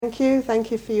Thank you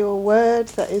for your word.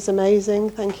 That is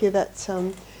amazing. Thank you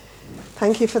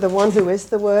for the one who is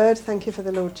the word. Thank you for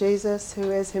the Lord Jesus, who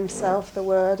is himself the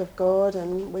word of God.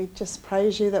 And we just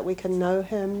praise you that we can know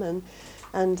him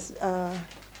and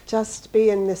just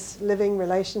be in this living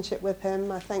relationship with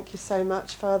him. I thank you so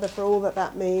much, Father, for all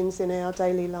that means in our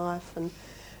daily life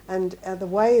and the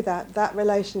way that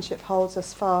relationship holds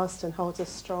us fast and holds us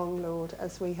strong, Lord,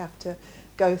 as we have to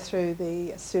go through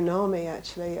the tsunami,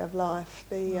 actually, of life,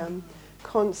 the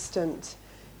constant,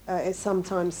 it's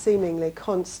sometimes seemingly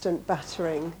constant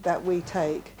battering that we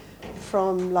take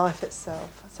from life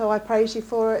itself. So I praise you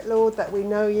for it, Lord, that we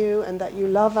know you and that you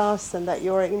love us and that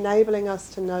you're enabling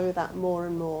us to know that more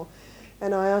and more.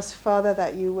 And I ask, Father,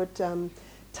 that you would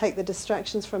take the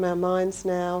distractions from our minds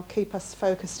now, keep us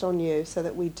focused on you so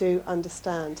that we do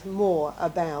understand more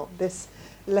about this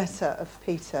letter of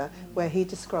Peter, where he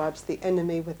describes the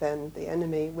enemy within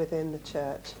the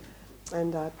church.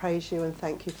 And I praise you and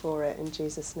thank you for it in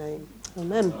Jesus' name.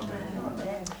 Amen.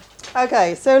 Amen.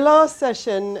 Okay, so last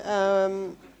session,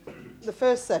 the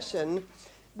first session,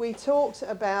 we talked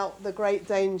about the great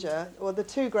danger, or the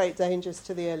two great dangers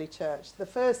to the early church. The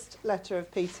first letter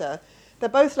of Peter,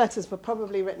 both letters were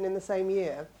probably written in the same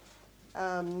year.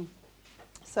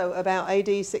 So about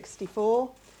AD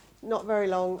 64. Not very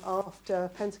long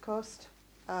after Pentecost,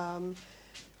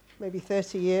 maybe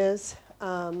 30 years,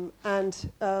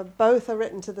 and both are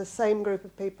written to the same group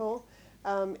of people.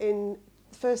 In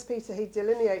 1 Peter, he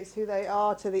delineates who they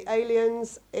are to the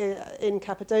aliens in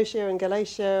Cappadocia and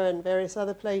Galatia and various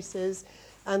other places,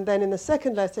 and then in the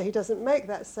second letter, he doesn't make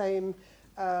that same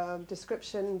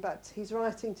description, but he's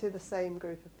writing to the same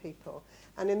group of people.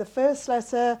 And in the first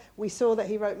letter, we saw that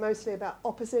he wrote mostly about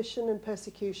opposition and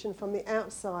persecution from the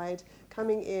outside,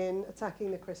 coming in,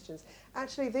 attacking the Christians.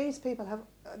 Actually, these people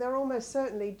they're almost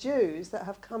certainly Jews that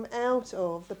have come out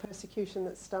of the persecution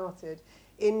that started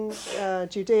in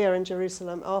Judea and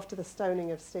Jerusalem after the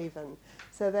stoning of Stephen.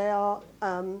 So they are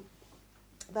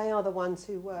the ones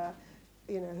who were,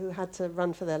 who had to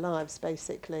run for their lives,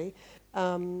 basically.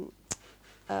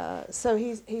 So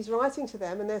he's writing to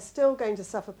them, and they're still going to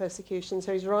suffer persecution.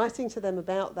 So he's writing to them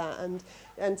about that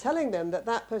and telling them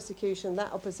that persecution,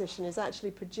 that opposition is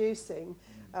actually producing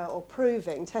or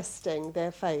proving, testing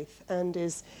their faith, and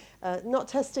is not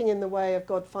testing in the way of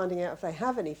God finding out if they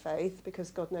have any faith,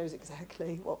 because God knows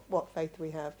exactly what faith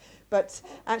we have, but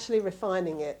actually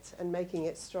refining it and making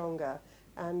it stronger.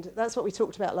 And that's what we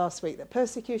talked about last week, that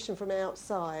persecution from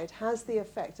outside has the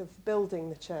effect of building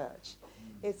the church.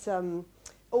 It's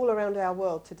all around our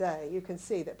world today, you can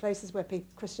see that places where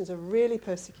Christians are really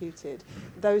persecuted,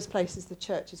 those places the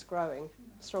church is growing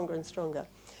stronger and stronger.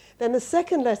 Then the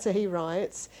second letter he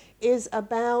writes is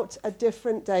about a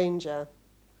different danger.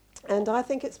 And I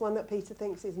think it's one that Peter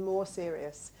thinks is more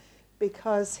serious,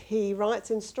 because he writes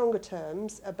in stronger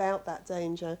terms about that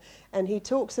danger, and he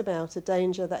talks about a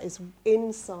danger that is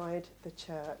inside the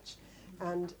church.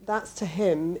 And that to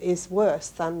him is worse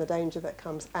than the danger that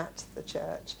comes at the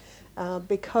church.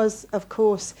 Because, of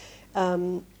course,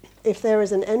 if there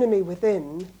is an enemy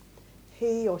within,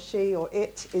 he or she or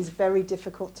it is very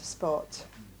difficult to spot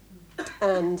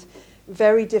and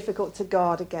very difficult to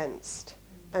guard against.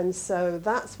 And so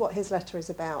that's what his letter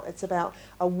is about. It's about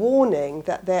a warning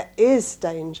that there is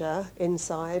danger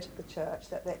inside the church,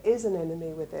 that there is an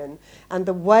enemy within, and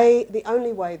the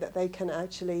only way that they can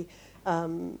actually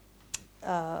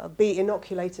be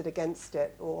inoculated against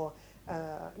it or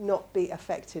not be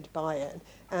affected by it.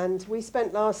 And we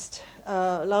spent last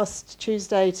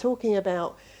Tuesday talking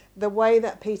about the way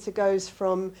that Peter goes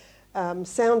from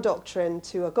sound doctrine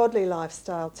to a godly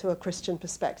lifestyle to a Christian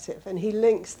perspective, and he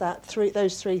links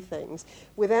those three things.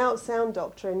 Without sound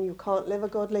doctrine, you can't live a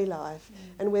godly life,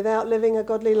 and without living a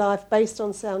godly life based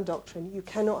on sound doctrine, you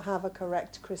cannot have a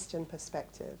correct Christian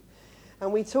perspective.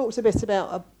 And we talked a bit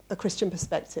about a Christian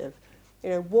perspective.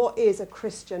 What is a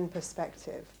Christian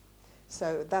perspective?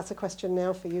 So that's a question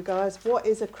now for you guys. What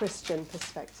is a Christian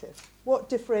perspective? What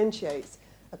differentiates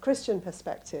a Christian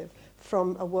perspective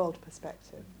from a world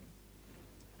perspective?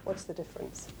 What's the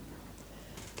difference?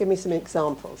 Give me some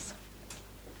examples.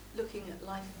 Looking at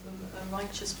life from a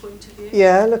righteous point of view.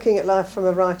 Yeah, looking at life from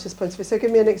a righteous point of view. So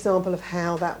give me an example of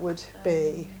how that would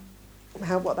be,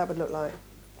 what that would look like.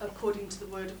 According to the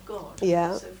Word of God.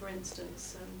 Yeah. So, for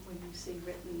instance, when you see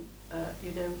written,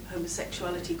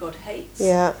 homosexuality God hates,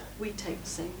 yeah, we take the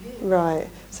same view. Right.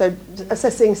 So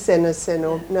assessing sin as sin,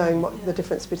 or knowing what the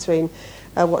difference between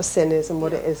what sin is and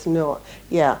what it is not.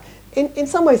 Yeah. In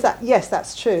some ways,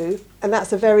 that's true, and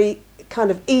that's a very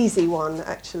kind of easy one,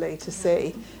 actually, to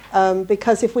see.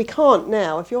 Because if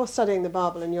you're studying the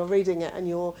Bible and you're reading it and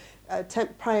you're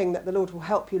praying that the Lord will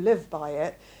help you live by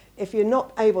it, if you're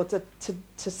not able to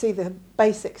see the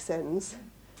basic sins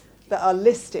that are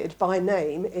listed by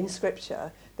name in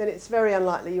Scripture, then it's very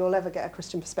unlikely you'll ever get a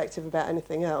Christian perspective about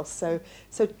anything else. So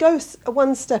go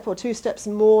one step or two steps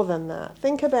more than that.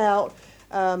 Think about,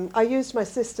 I used my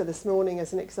sister this morning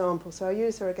as an example, so I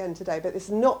use her again today, but it's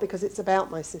not because it's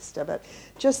about my sister, but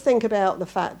just think about the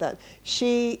fact that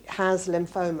she has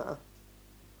lymphoma,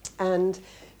 and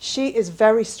she is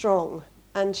very strong,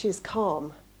 and she's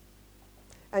calm.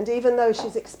 And even though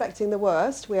she's expecting the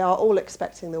worst, we are all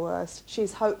expecting the worst,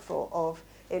 she's hopeful of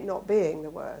it not being the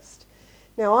worst.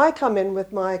 Now, I come in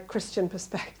with my Christian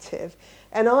perspective,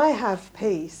 and I have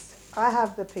peace. I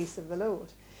have the peace of the Lord.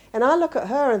 And I look at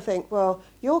her and think, well,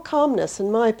 your calmness and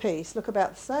my peace look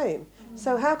about the same.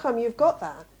 So how come you've got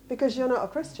that? Because you're not a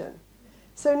Christian.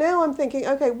 So now I'm thinking,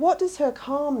 okay, what does her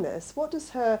calmness, what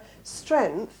does her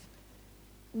strength,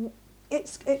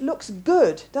 it looks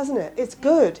good, doesn't it? It's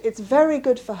good. It's very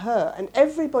good for her. And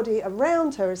everybody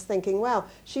around her is thinking, wow,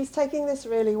 she's taking this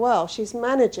really well. She's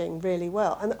managing really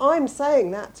well. And I'm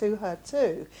saying that to her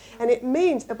too. And it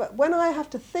means, but when I have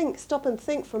to stop and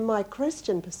think from my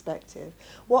Christian perspective,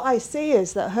 what I see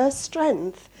is that her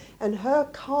strength and her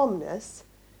calmness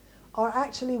are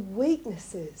actually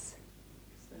weaknesses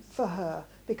for her,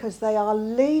 because they are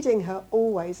leading her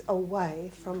always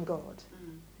away from God.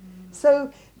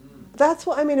 So that's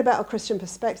what I mean about a Christian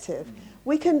perspective.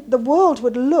 The world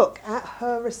would look at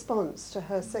her response to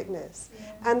her sickness,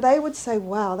 and they would say,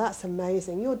 wow, that's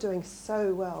amazing. You're doing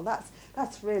so well.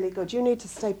 That's really good. You need to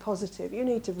stay positive. You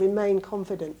need to remain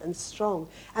confident and strong.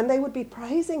 And they would be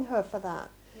praising her for that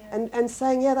and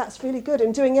saying, yeah, that's really good,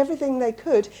 and doing everything they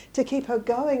could to keep her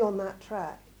going on that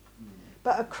track.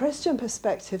 But a Christian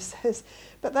perspective says,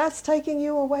 but that's taking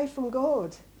you away from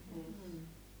God.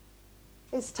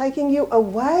 It's taking you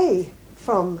away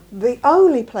from the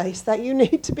only place that you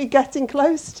need to be getting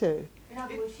close to. In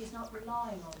other words, she's not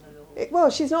relying on the Lord. Well,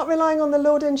 she's not relying on the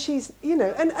Lord, and she's,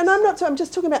 and I'm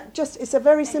just talking about it's a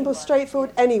very simple,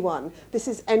 straightforward, anyone. This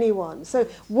is anyone. So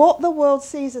what the world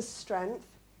sees as strength,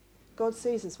 God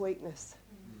sees as weakness.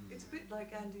 It's a bit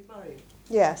like Andy Murray.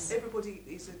 Yes. Everybody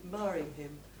is admiring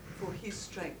him for his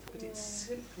strength, but it's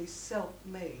simply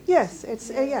self-made. Yes,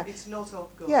 It's not of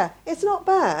God. Yeah, it's not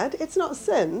bad. It's not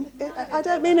sin. I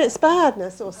don't mean it's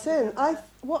badness or sin.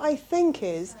 What I think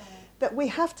is that we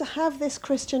have to have this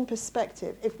Christian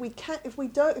perspective. If we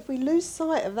lose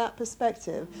sight of that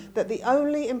perspective, that the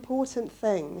only important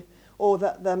thing, or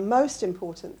that the most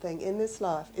important thing in this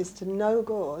life, is to know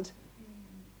God,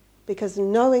 because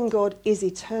knowing God is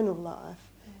eternal life.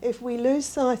 If we lose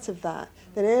sight of that,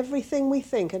 then everything we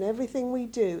think and everything we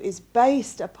do is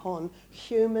based upon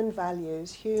human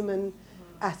values, human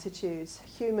attitudes,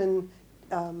 human,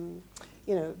 wisdom.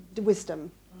 Can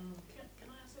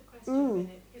I ask a question a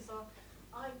minute? Because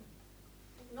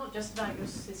not just about your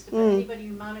sister, but anybody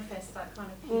who manifests that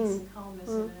kind of peace and calmness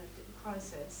in a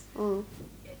crisis. I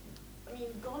mean,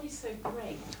 God is so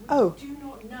great. We do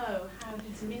not know how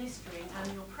He's ministering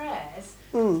and your prayers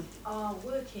are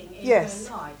working in your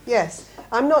life. Yes.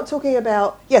 I'm not talking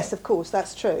about, yes, of course,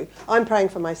 that's true. I'm praying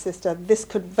for my sister. This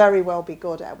could very well be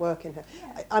God at work in her.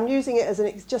 Yeah. I'm using it as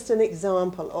just an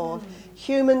example of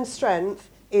human strength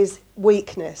is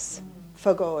weakness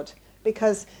for God,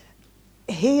 because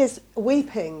He is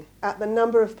weeping at the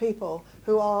number of people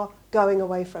who are going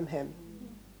away from Him.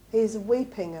 He's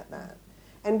weeping at that.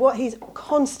 And what He's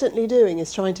constantly doing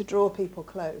is trying to draw people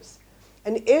close.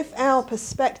 And if our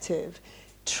perspective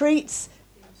treats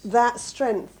that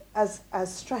strength as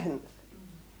strength,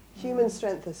 human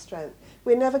strength as strength,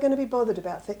 we're never going to be bothered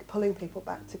about pulling people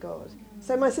back to God.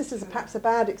 So my sister's perhaps a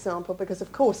bad example, because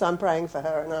of course I'm praying for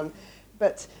her,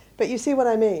 but you see what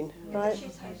I mean, right?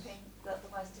 She's hoping that the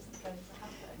worst isn't going to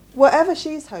happen. Whatever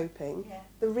she's hoping,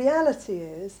 the reality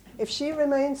is, if she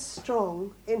remains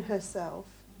strong in herself,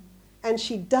 and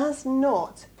she does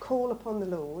not call upon the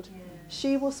Lord,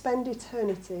 she will spend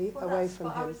eternity away from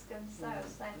Him. I was going to say. I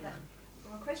was saying that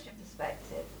from a Christian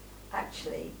perspective,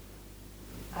 actually,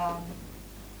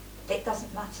 it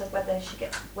doesn't matter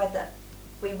whether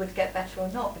we would get better or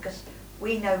not, because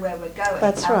we know where we're going.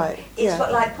 That's right. It's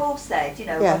what, like Paul said,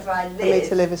 whether I live. For me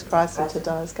to live is Christ, and to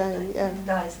die is gain. Yeah.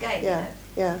 Die is gain.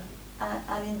 Yeah.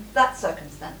 And in that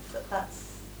circumstance,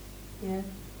 that's.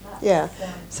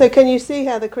 So can you see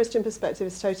how the Christian perspective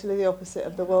is totally the opposite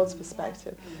of the world's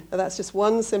perspective? Now, that's just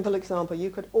one simple example. You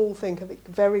could all think of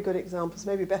very good examples,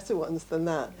 maybe better ones than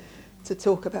that, to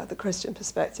talk about the Christian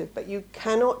perspective. But you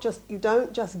don't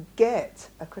just get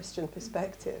a Christian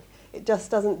perspective. It just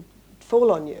doesn't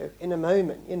fall on you in a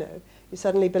moment, You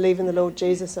suddenly believe in the Lord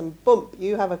Jesus and boom,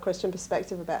 you have a Christian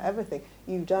perspective about everything.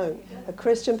 You don't. A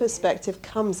Christian perspective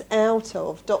comes out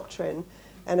of doctrine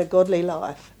and a godly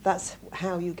life. That's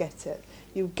how you get it.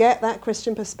 You get that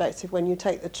Christian perspective when you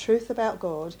take the truth about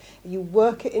God, you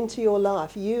work it into your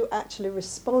life, you actually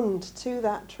respond to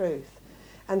that truth.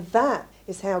 And that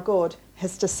is how God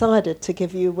has decided to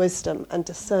give you wisdom and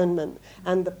discernment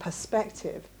and the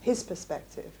perspective, his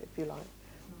perspective, if you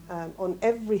like, on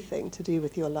everything to do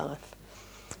with your life.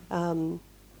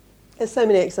 There's so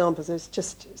many examples, there's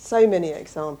just so many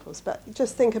examples, but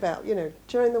just think about,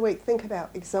 during the week, think about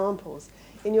examples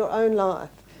in your own life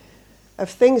of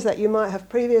things that you might have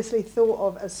previously thought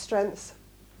of as strengths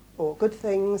or good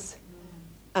things,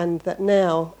 and that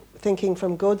now, thinking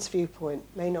from God's viewpoint,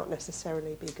 may not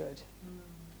necessarily be good.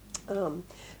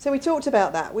 So we talked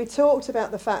about that. We talked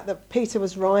about the fact that Peter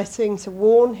was writing to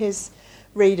warn his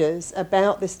readers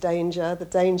about this danger, the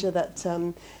danger that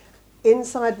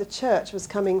inside the church was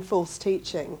coming false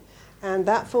teaching, and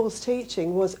that false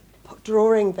teaching was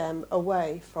drawing them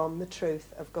away from the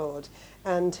truth of God.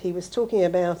 And he was talking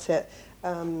about it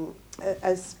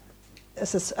as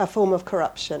a form of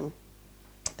corruption.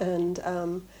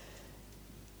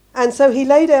 And so he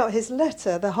laid out his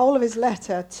letter, the whole of his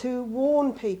letter, to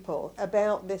warn people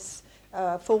about this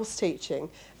false teaching.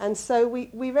 And so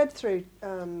we read through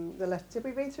the letter. Did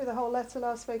we read through the whole letter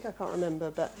last week? I can't remember.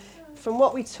 But from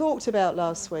what we talked about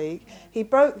last week, he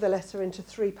broke the letter into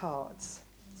 3 parts.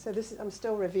 So I'm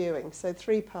still reviewing. So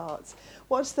 3 parts.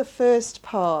 What's the first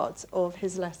part of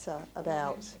his letter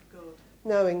about?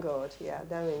 Knowing God. Yeah,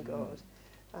 knowing God.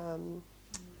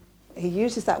 He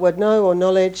uses that word know or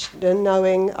knowledge,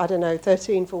 knowing,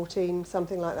 13, 14,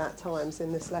 something like that times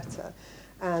in this letter.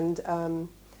 And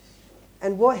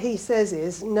what he says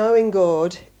is, knowing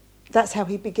God, that's how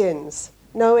he begins.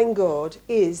 Knowing God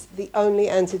is the only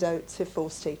antidote to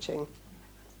false teaching.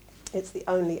 It's the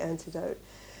only antidote.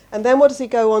 And then what does he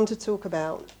go on to talk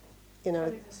about?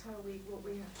 That's what we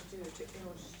have to do in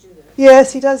order to do that.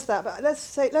 Yes, he does that. But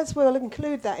we'll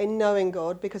include that in knowing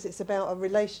God, because it's about a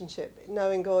relationship.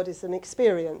 Knowing God is an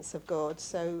experience of God,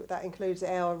 so that includes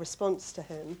our response to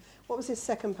him. What was his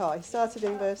second part? He started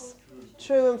in verse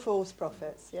true and false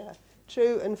prophets. Yeah,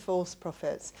 true and false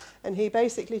prophets. And he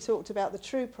basically talked about the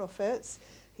true prophets.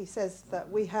 He says that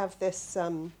we have this...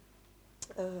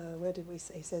 where did we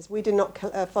say? He says, we did not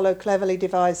follow cleverly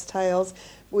devised tales.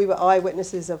 We were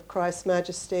eyewitnesses of Christ's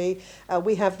majesty.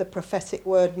 We have the prophetic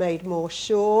word made more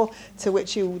sure, to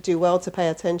which you do well to pay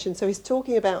attention. So he's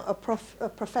talking about a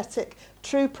prophetic,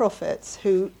 true prophets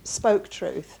who spoke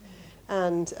truth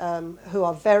and who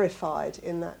are verified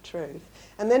in that truth.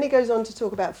 And then he goes on to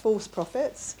talk about false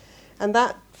prophets. And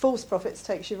that false prophets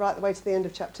takes you right the way to the end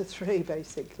of chapter 3,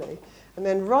 basically. And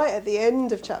then right at the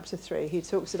end of chapter 3, he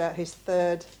talks about his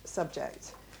third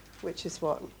subject, which is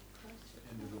what?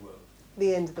 End of the world.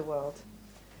 The end of the world.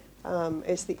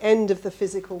 It's the end of the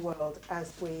physical world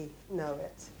as we know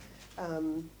it.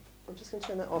 I'm just going to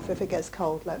turn that off. If it gets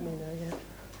cold, let me know,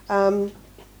 yeah.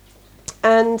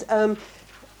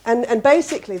 And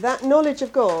basically, that knowledge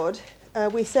of God,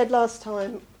 we said last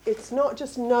time, it's not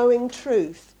just knowing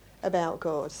truth about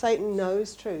God. Satan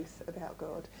knows truth about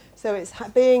God. So it's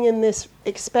being in this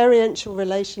experiential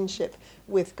relationship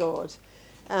with God.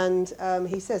 And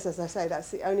he says, as I say,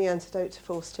 that's the only antidote to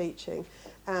false teaching.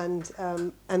 And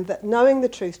that knowing the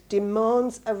truth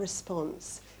demands a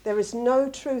response. There is no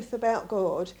truth about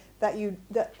God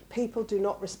that people do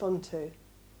not respond to.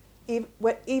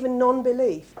 Even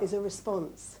non-belief is a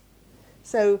response.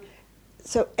 So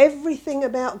everything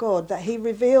about God that he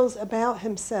reveals about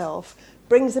himself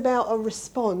brings about a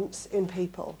response in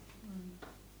people.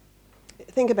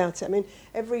 Think about it. I mean,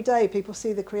 every day people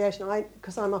see the creation.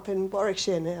 Because I'm up in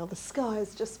Warwickshire now, the sky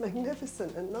is just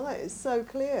magnificent at night. It's so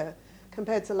clear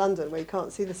compared to London, where you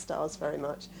can't see the stars very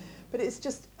much. But it's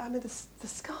just, the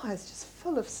sky is just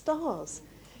full of stars.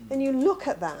 And you look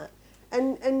at that,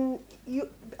 and you,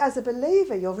 as a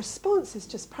believer, your response is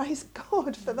just praise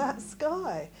God for that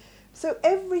sky. So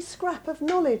every scrap of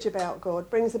knowledge about God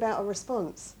brings about a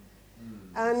response.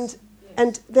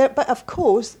 But of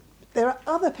course, there are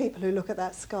other people who look at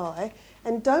that sky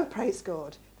and don't praise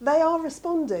God. They are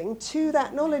responding to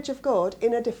that knowledge of God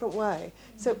in a different way.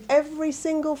 So every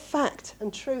single fact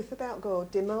and truth about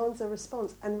God demands a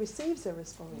response and receives a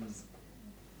response.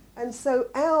 And so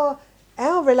our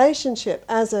relationship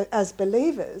as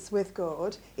believers with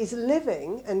God is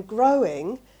living and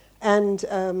growing and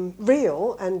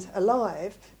real and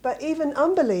alive, but even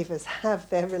unbelievers have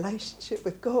their relationship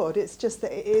with God. It's just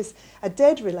that it is a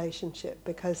dead relationship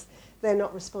because they're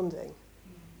not responding.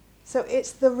 So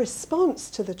it's the response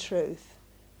to the truth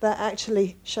that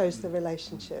actually shows the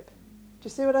relationship. Do you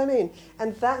see what I mean?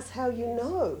 And that's how you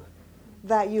know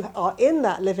that you are in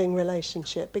that living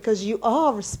relationship, because you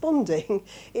are responding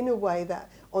in a way that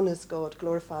honours God,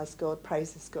 glorifies God,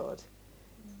 praises God.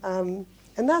 And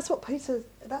that's what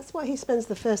he spends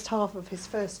the first half of his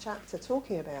first chapter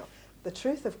talking about. The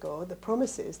truth of God, the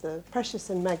promises, the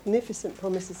precious and magnificent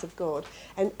promises of God,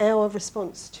 and our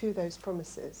response to those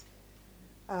promises.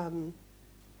 And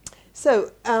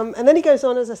then he goes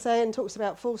on, as I say, and talks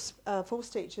about false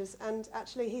teachers. And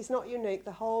actually, he's not unique.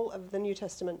 The whole of the New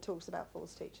Testament talks about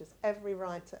false teachers. Every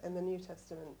writer in the New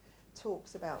Testament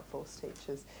talks about false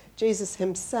teachers. Jesus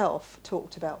himself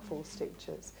talked about false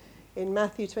teachers. In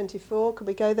Matthew 24, could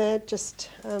we go there just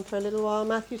for a little while?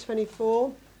 Matthew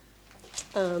 24,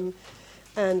 and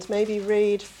maybe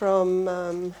read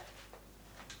from,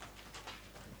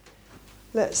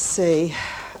 let's see,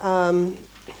 so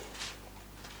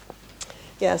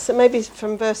maybe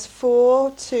from verse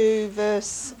 4 to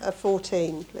verse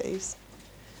 14, please.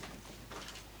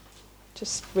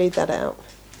 Just read that out.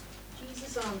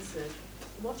 Jesus answered,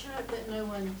 "Watch out that no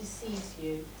one deceives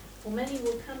you, for many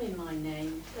will come in my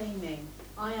name, claiming,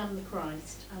 'I am the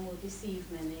Christ,' and will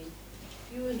deceive many.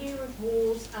 You will hear of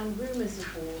wars and rumours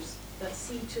of wars, but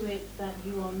see to it that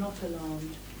you are not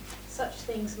alarmed. Such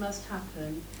things must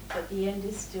happen, but the end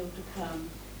is still to come.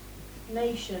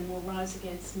 Nation will rise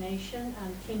against nation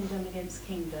and kingdom against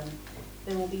kingdom.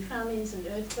 There will be famines and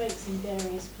earthquakes in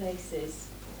various places.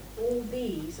 All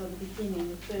these are the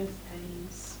beginning of birth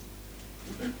pains."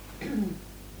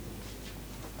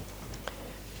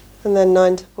 And then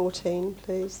 9 to 14,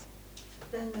 please.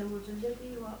 "Then they will deliver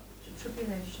you up to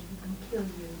tribulation and kill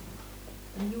you,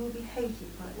 and you will be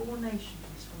hated by all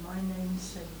nations for my name's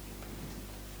sake.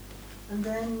 And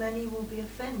then many will be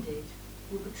offended,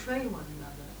 will betray one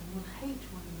another, and will hate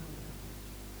one another.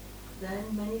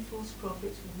 Then many false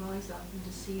prophets will rise up and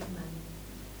deceive many.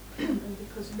 And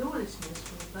because lawlessness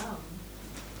will abound,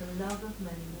 the love of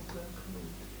many will grow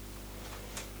cold.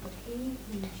 But he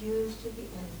who endures to the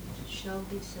end shall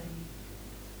be saved.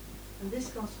 And this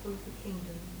gospel of the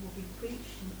kingdom will be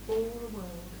preached in all the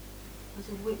world as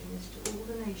a witness to all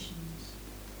the nations,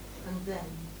 and then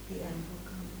the end will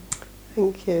come."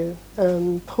 Thank you.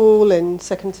 Paul in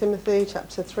 2 Timothy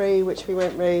chapter 3, which we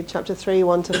won't read, chapter 3,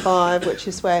 1 to 5, which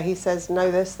is where he says,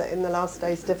 "Know this, that in the last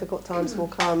days difficult times will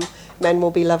come. Men will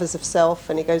be lovers of self,"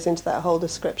 and he goes into that whole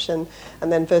description.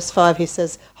 And then verse 5, he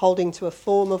says, "holding to a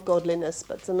form of godliness,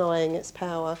 but denying its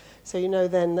power." So you know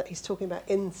then that he's talking about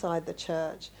inside the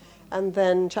church. And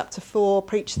then chapter 4,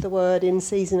 "preach the word in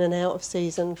season and out of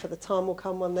season, for the time will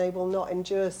come when they will not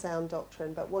endure sound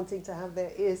doctrine, but wanting to have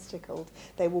their ears tickled,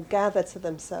 they will gather to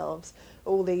themselves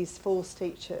all these false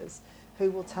teachers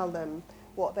who will tell them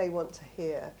what they want to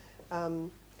hear."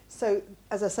 So,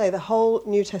 as I say, the whole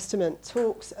New Testament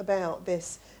talks about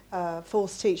this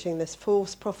false teaching, this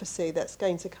false prophecy that's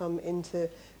going to come into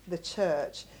the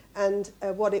church. And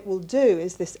what it will do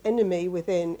is this enemy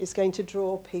within is going to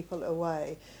draw people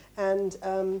away. And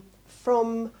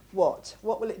from what?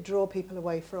 What will it draw people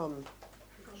away from?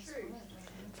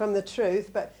 From the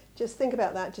truth. But just think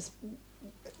about that. Just,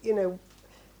 From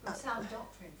sound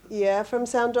doctrine. From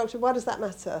sound doctrine. Why does that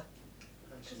matter?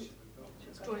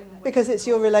 Because it's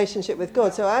your relationship with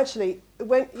God. So actually,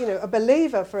 when a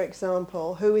believer, for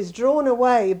example, who is drawn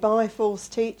away by false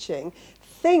teaching,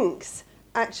 thinks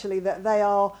actually that they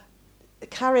are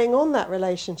carrying on that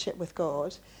relationship with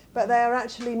God, but they are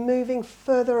actually moving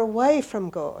further away from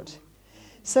God.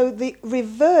 So the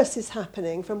reverse is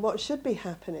happening from what should be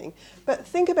happening. But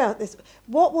think about this.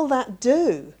 What will that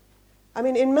do? I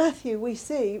mean, in Matthew we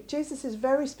see Jesus is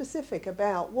very specific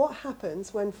about what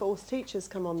happens when false teachers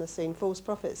come on the scene, false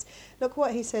prophets. Look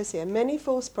what he says here. "Many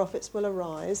false prophets will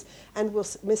arise and will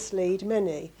mislead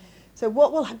many." So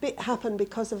what will happen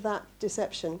because of that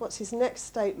deception? What's his next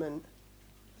statement?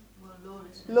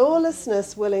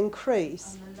 Lawlessness will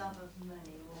increase. And the love of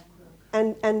many will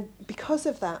grow. And because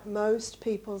of that, most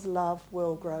people's love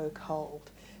will grow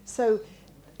cold. So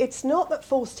it's not that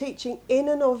false teaching in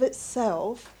and of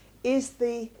itself is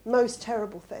the most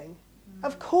terrible thing.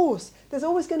 Of course, there's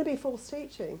always going to be false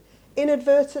teaching,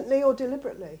 inadvertently or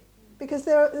deliberately. Because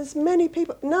there's many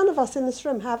people, none of us in this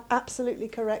room have absolutely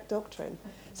correct doctrine.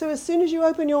 So as soon as you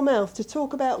open your mouth to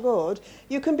talk about God,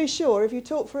 you can be sure if you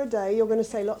talk for a day, you're going to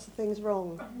say lots of things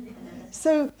wrong.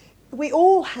 So we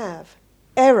all have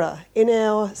error in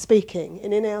our speaking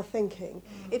and in our thinking.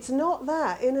 It's not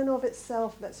that in and of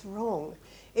itself that's wrong.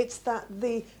 It's that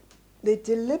the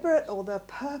deliberate or the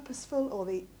purposeful or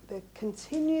the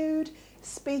continued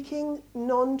speaking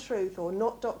non-truth or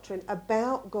not doctrine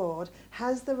about God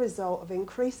has the result of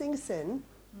increasing sin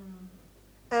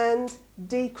and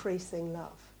decreasing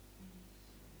love.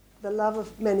 The love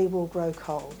of many will grow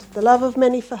cold. The love of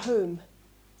many for whom?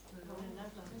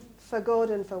 For God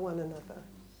and for one another.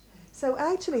 So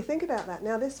actually think about that.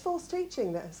 Now this false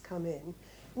teaching that has come in,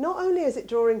 not only is it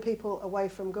drawing people away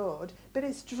from God, but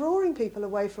it's drawing people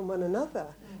away from one another.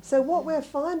 So what we're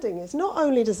finding is not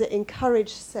only does it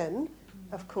encourage sin,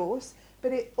 of course,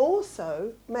 but it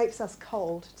also makes us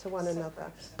cold to one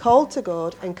another. Cold to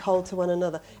God and cold to one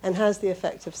another, and has the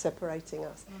effect of separating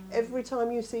us. Every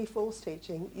time you see false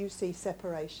teaching, you see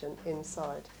separation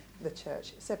inside the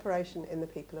church, separation in the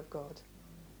people of God.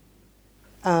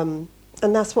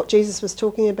 And that's what Jesus was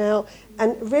talking about.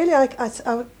 And really,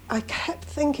 I kept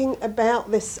thinking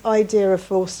about this idea of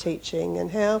false teaching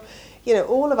and how, you know,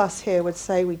 all of us here would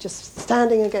say we're just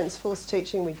standing against false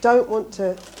teaching. We don't want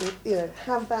to, you know,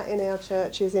 have that in our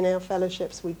churches, in our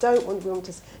fellowships. We want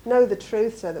to know the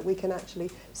truth so that we can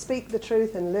actually speak the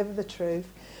truth and live the truth.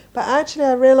 But actually,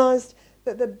 I realised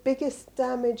that the biggest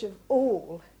damage of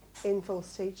all in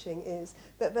false teaching is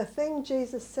that the thing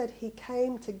Jesus said he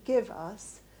came to give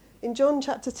us. In John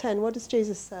chapter 10, what does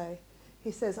Jesus say? He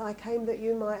says, I came that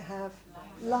you might have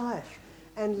life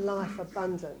and life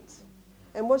abundant.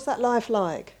 And what's that life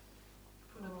like?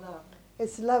 Full of love.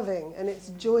 It's loving and it's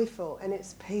joyful and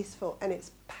it's peaceful and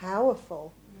it's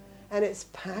powerful and it's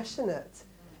passionate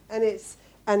and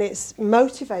it's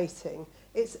motivating.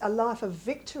 It's a life of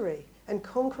victory and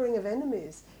conquering of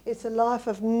enemies. It's a life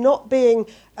of not being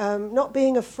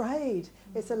afraid.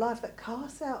 It's a life that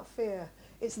casts out fear.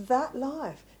 It's that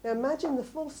life. Now imagine the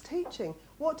false teaching.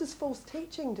 What does false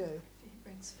teaching do? It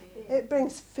brings fear. It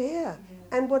brings fear.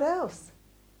 Yeah. And what else?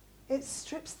 It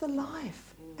strips the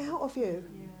life out of you.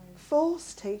 Yeah.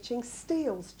 False teaching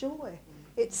steals joy.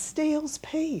 It steals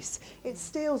peace. It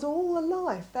steals all the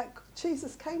life that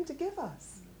Jesus came to give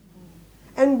us.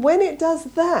 And when it does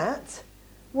that,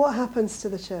 what happens to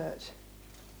the church?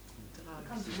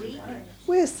 Becomes weak.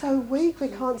 We're so weak we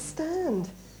can't stand.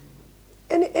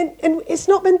 And it's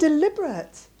not been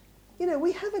deliberate. You know,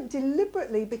 we haven't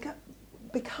deliberately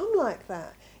become like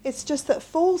that. It's just that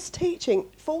false teaching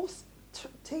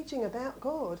about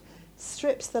God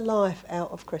strips the life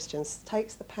out of Christians,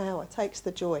 takes the power, takes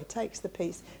the joy, takes the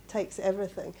peace, takes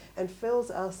everything, and fills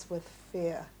us with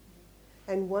fear.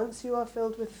 And once you are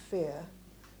filled with fear,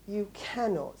 you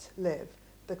cannot live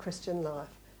the Christian life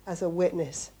as a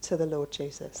witness to the Lord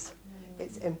Jesus.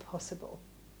 It's impossible.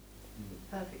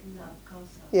 Perfect love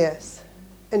casts out. Yes.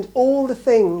 And all the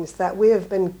things that we have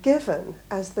been given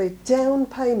as the down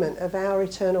payment of our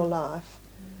eternal life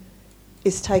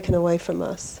is taken away from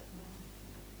us.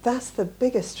 That's the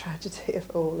biggest tragedy of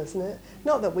all, isn't it?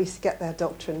 Not that we get their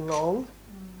doctrine wrong.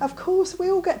 Of course, we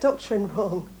all get doctrine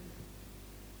wrong.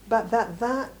 But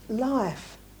that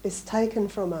life is taken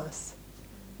from us.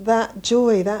 That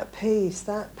joy, that peace,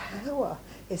 that power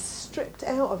is stripped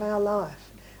out of our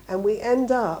life. And we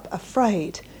end up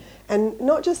afraid. And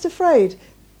not just afraid.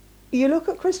 You look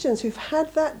at Christians who've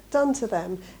had that done to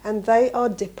them and they are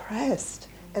depressed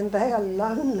and they are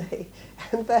lonely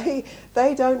and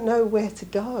they don't know where to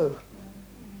go.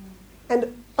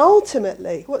 And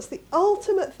ultimately, what's the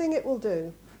ultimate thing it will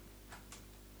do?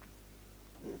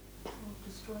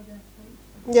 Destroy their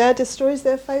faith. Yeah, it destroys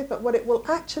their faith, but what it will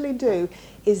actually do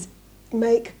is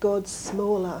make God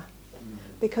smaller.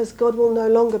 Because God will no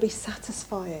longer be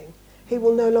satisfying. He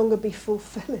will no longer be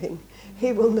fulfilling.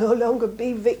 He will no longer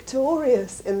be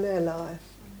victorious in their life.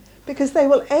 Because they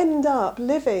will end up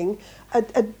living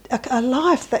a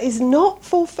life that is not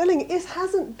fulfilling. It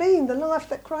hasn't been the life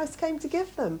that Christ came to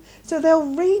give them. So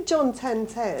they'll read John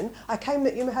 10:10, I came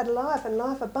that you may have life and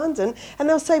life abundant, and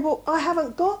they'll say, well, I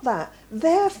haven't got that.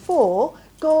 Therefore,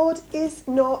 God is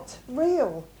not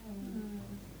real.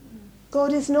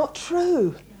 God is not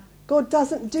true. God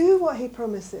doesn't do what he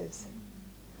promises.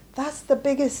 That's the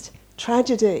biggest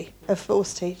tragedy of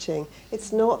false teaching.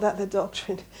 It's not that the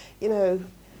doctrine,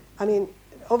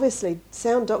 obviously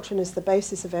sound doctrine is the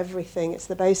basis of everything. It's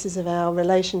the basis of our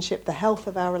relationship, the health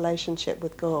of our relationship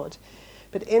with God.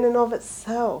 But in and of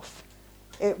itself,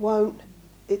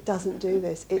 it doesn't do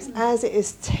this. It's as it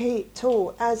is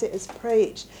taught, as it is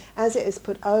preached, as it is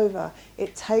put over,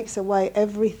 it takes away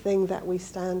everything that we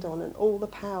stand on and all the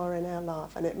power in our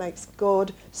life, and it makes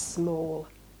God small.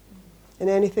 And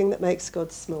anything that makes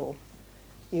God small,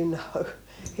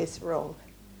 is wrong.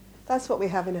 That's what we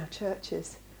have in our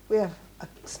churches. We have a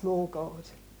small God.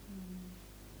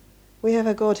 We have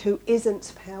a God who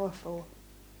isn't powerful.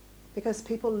 Because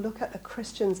people look at the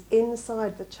Christians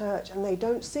inside the church and they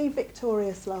don't see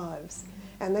victorious lives,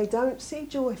 and they don't see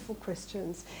joyful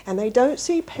Christians, and they don't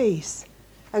see peace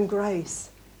and grace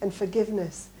and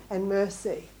forgiveness and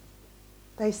mercy.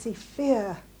 They see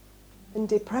fear and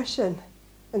depression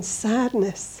and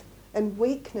sadness and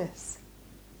weakness.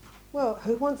 Well,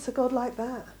 who wants a God like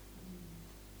that?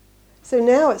 So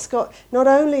now it's got, not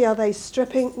only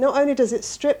does it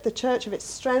strip the church of its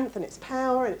strength and its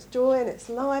power and its joy and its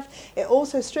life, it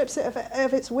also strips it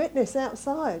of its witness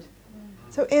outside.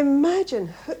 So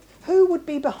imagine who would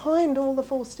be behind all the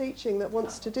false teaching that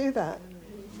wants to do that?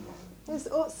 It's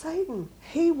Satan.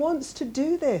 He wants to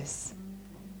do this.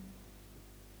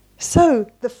 So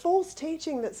the false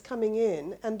teaching that's coming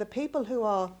in and the people who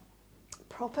are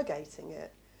propagating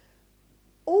it,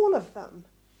 all of them,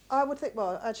 I would think,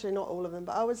 well, actually not all of them,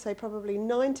 but I would say probably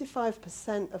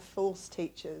 95% of false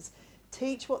teachers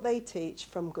teach what they teach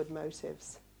from good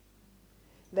motives.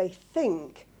 They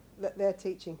think that they're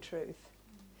teaching truth.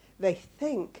 They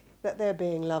think that they're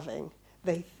being loving.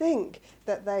 They think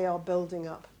that they are building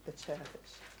up the church.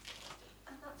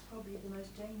 And that's probably the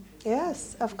most dangerous.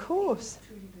 Yes, of course.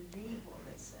 Truly believe what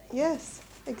they say. Yes,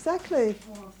 exactly. It's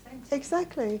more authentic.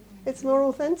 Exactly. It's more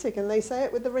authentic, and they say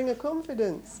it with the ring of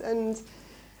confidence, and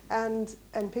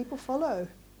people follow.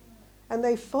 And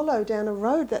they follow down a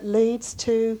road that leads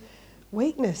to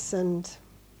weakness and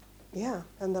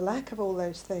the lack of all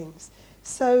those things.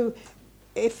 So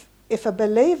if a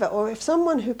believer, or if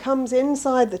someone who comes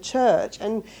inside the church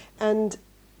and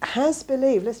has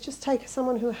believed, let's just take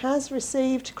someone who has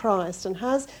received Christ and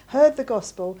has heard the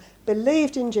gospel,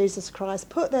 believed in Jesus Christ,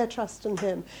 put their trust in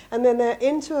him, and then they're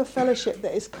into a fellowship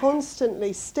that is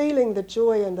constantly stealing the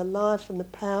joy and the life and the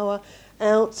power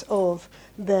out of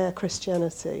their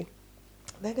Christianity,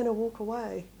 they're going to walk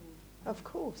away. Of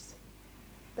course.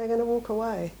 They're going to walk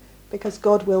away because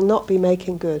God will not be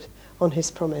making good on his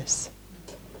promise.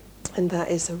 And that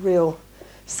is a real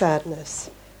sadness.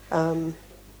 The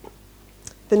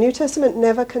New Testament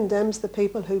never condemns the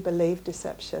people who believe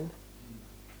deception.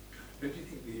 Don't you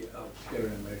think the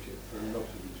ulterior motive for a lot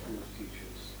of these false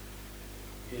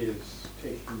teachers is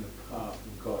taking the power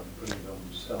from God and putting it on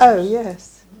themselves? Oh,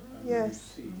 yes.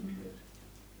 Yes. You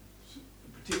see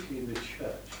that, particularly in the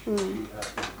church, we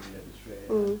have people in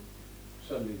Australia.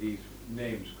 Suddenly these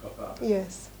names crop up.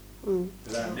 Yes.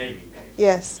 Without naming names.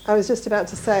 Yes, I was just about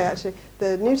to say, actually,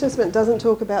 the New Testament doesn't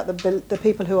talk about the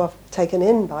people who are taken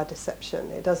in by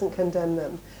deception. It doesn't condemn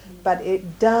them. But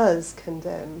it does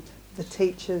condemn the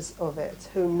teachers of it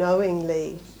who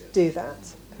knowingly do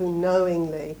that, who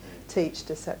knowingly teach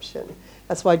deception.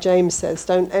 That's why James says,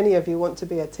 don't any of you want to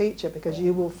be a teacher because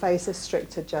you will face a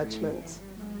stricter judgment.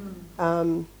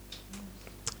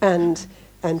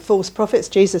 And false prophets,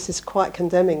 Jesus is quite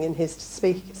condemning in his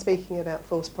speaking about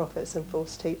false prophets and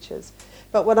false teachers.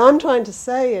 But what I'm trying to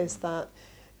say is that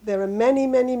there are many,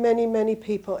 many, many, many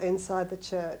people inside the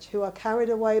church who are carried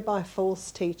away by false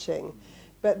teaching,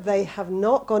 but they have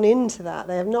not gone into that.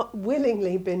 They have not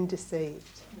willingly been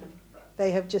deceived. They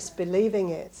have just believing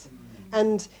it.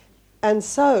 And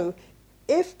so,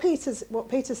 if what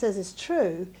Peter says is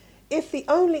true, if the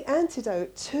only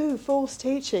antidote to false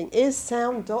teaching is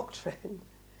sound doctrine,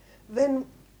 then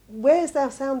where's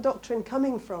our sound doctrine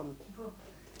coming from?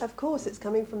 Of course it's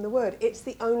coming from the Word. It's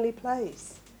the only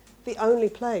place. The only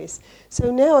place.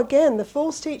 So now again, the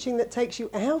false teaching that takes you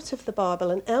out of the Bible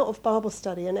and out of Bible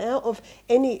study and out of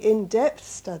any in-depth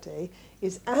study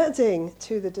is adding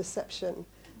to the deception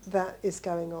that is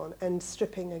going on and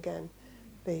stripping again.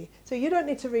 So you don't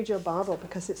need to read your Bible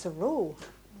because it's a rule.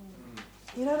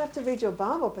 You don't have to read your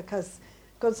Bible because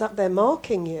God's up there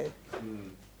marking you.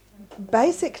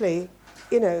 Basically,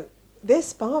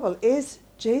 this Bible is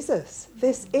Jesus.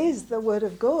 This is the Word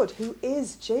of God, who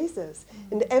is Jesus.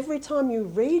 And every time you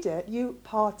read it, you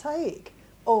partake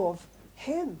of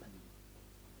him.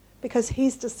 Because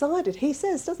he's decided. He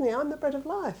says, doesn't he, I'm the bread of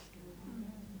life.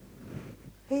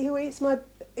 He who eats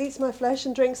my flesh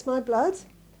and drinks my blood.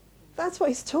 That's what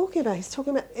he's talking about. He's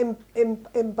talking about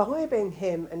imbibing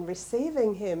him and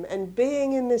receiving him and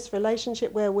being in this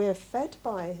relationship where we're fed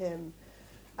by him.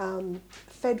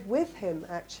 Fed with him,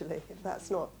 actually, if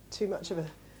that's not too much of a...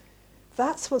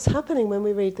 That's what's happening when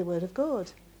we read the Word of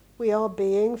God. We are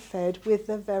being fed with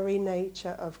the very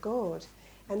nature of God.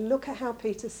 And look at how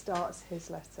Peter starts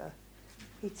his letter.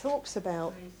 He talks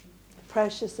about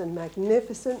precious and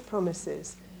magnificent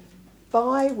promises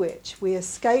by which we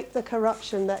escape the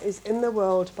corruption that is in the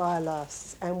world by our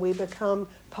lusts, and we become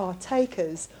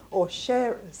partakers or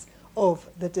sharers of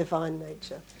the divine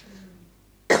nature.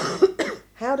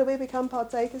 How do we become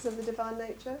partakers of the divine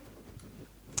nature?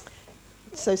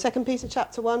 So 2 Peter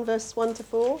chapter 1, verse 1 to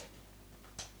 4.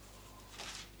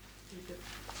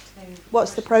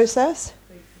 What's the process?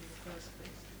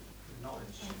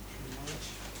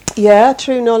 Yeah,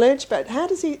 true knowledge, but how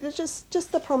does he,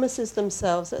 just the promises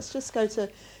themselves. Let's just go to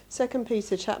 2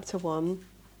 Peter chapter 1.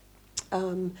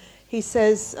 He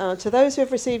says, to those who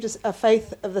have received a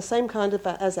faith of the same kind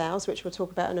as ours, which we'll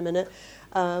talk about in a minute,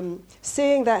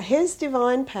 seeing that his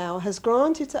divine power has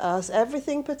granted to us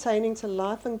everything pertaining to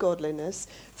life and godliness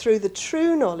through the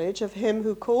true knowledge of him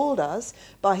who called us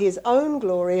by his own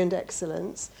glory and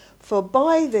excellence, for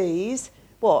by these,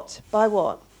 what? By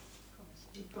what?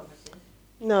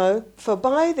 No, for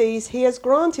by these he has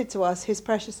granted to us his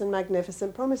precious and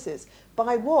magnificent promises.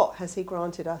 By what has he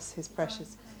granted us his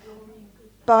precious?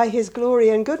 By his glory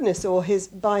and goodness, or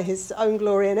by his own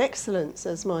glory and excellence,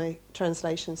 as my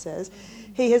translation says.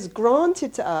 He has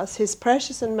granted to us his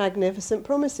precious and magnificent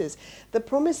promises. The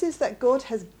promises that God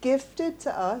has gifted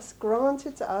to us,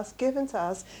 granted to us, given to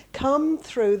us, come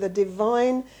through the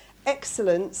divine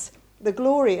excellence, the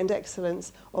glory and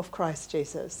excellence of Christ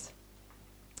Jesus.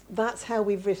 That's how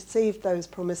we've received those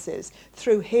promises,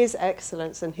 through his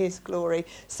excellence and his glory,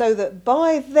 so that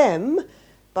by them,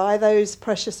 by those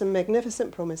precious and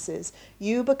magnificent promises,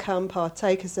 you become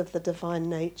partakers of the divine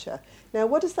nature. Now,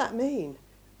 what does that mean?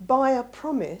 By a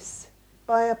promise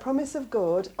of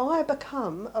God, I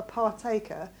become a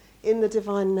partaker in the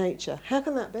divine nature. How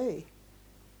can that be?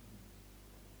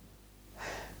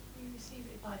 You receive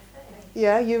it by faith.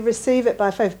 Yeah, you receive it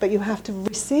by faith, but you have to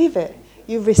receive it.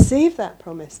 You receive that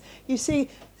promise. You see,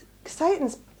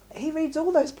 he reads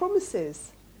all those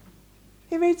promises.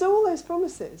 He reads all those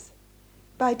promises,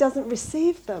 but he doesn't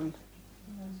receive them,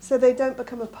 so they don't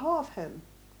become a part of him.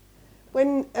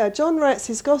 When John writes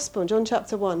his gospel in John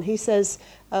chapter 1, he says,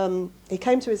 he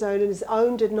came to his own and his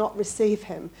own did not receive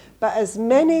him. But as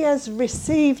many as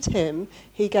received him,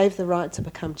 he gave the right to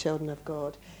become children of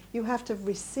God. You have to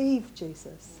receive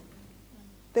Jesus.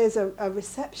 There's a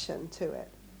reception to it.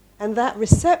 And that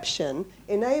reception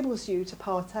enables you to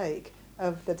partake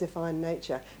of the divine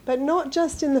nature. But not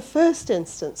just in the first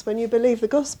instance when you believe the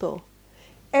gospel.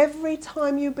 Every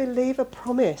time you believe a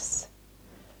promise,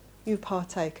 you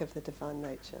partake of the divine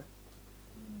nature.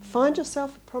 Find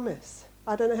yourself a promise.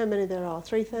 I don't know how many there are,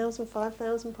 3,000,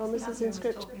 5,000 promises in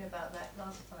Scripture. Talking about that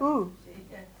last time.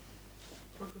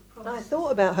 I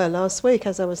thought about her last week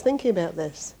as I was thinking about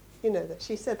this. You know, that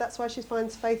she said that's why she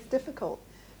finds faith difficult,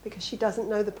 because she doesn't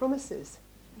know the promises.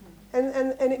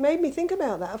 And it made me think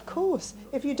about that. Of course,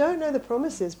 if you don't know the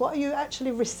promises, what are you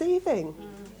actually receiving?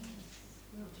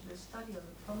 The study of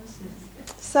the promises.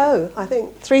 So, I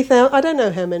think 3,000, I don't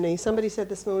know how many. Somebody said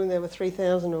this morning there were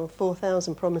 3,000 or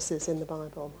 4,000 promises in the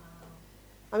Bible.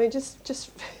 I mean,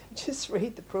 just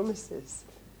read the promises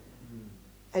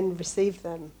and receive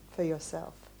them for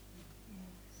yourself.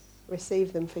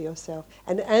 Receive them for yourself.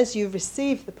 And as you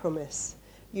receive the promise,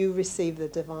 you receive the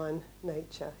divine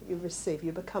nature. You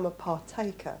become a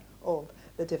partaker of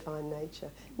the divine nature.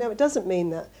 Now, it doesn't mean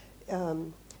that,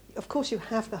 of course, you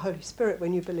have the Holy Spirit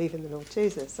when you believe in the Lord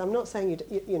Jesus. I'm not saying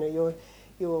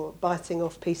you're biting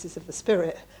off pieces of the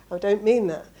Spirit. I don't mean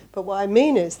that. But what I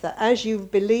mean is that as you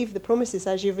believe the promises,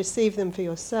 as you receive them for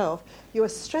yourself, you are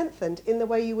strengthened in the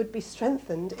way you would be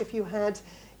strengthened if you had,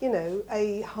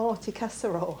 a hearty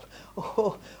casserole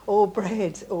or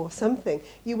bread or something.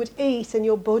 You would eat and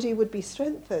your body would be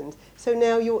strengthened. So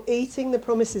now you're eating the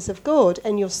promises of God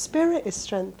and your spirit is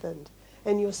strengthened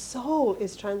and your soul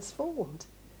is transformed.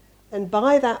 And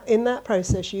by that, in that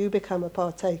process, you become a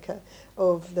partaker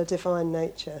of the divine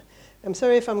nature. I'm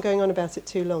sorry if I'm going on about it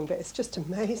too long, but it's just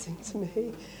amazing to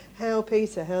me how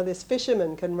this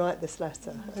fisherman can write this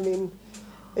letter. I mean,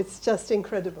 it's just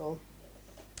incredible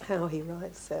how he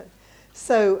writes it.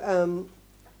 So,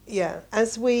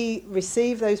 as we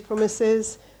receive those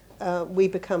promises, we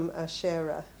become a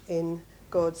sharer in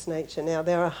God's nature. Now,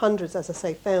 there are hundreds, as I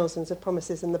say, thousands of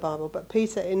promises in the Bible, but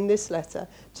Peter in this letter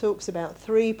talks about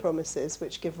 3 promises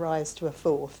which give rise to a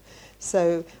 4th.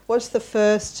 So, what's the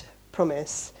first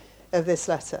promise of this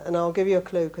letter? And I'll give you a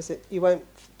clue because you won't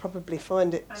probably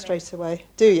find it straight away.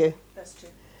 Do you? That's true.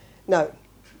 No.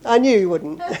 I knew you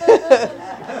wouldn't.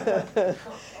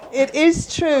 It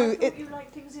is true. You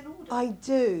like things in order. I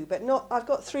do, but not. I've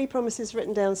got 3 promises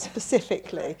written down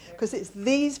specifically because it's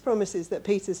these promises that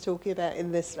Peter's talking about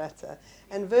in this letter.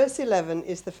 And verse 11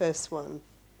 is the first one.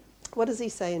 What does he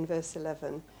say in verse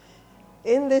 11?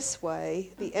 In this way,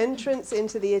 the entrance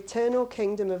into the eternal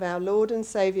kingdom of our Lord and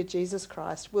Saviour Jesus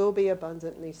Christ will be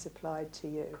abundantly supplied to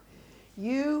you.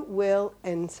 You will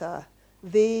enter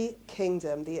the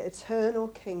kingdom, the eternal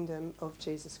kingdom of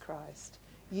Jesus Christ.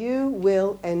 You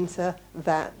will enter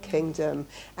that kingdom.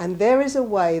 And there is a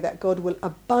way that God will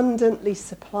abundantly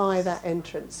supply that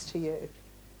entrance to you.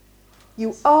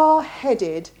 You are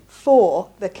headed for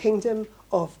the kingdom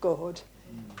of God.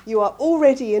 You are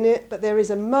already in it, but there is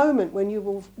a moment when you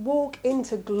will walk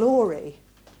into glory.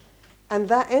 And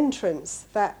that entrance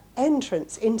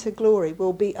into glory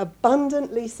will be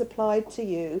abundantly supplied to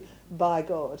you by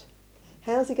God.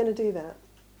 How's he going to do that?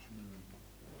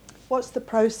 What's the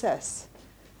process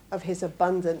of his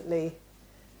abundantly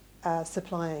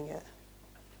supplying it?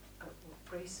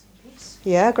 Grace and peace.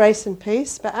 Yeah, grace and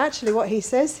peace. But actually what he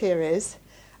says here is,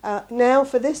 now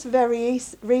for this very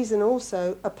reason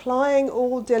also, applying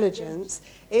all diligence,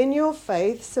 in your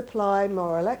faith supply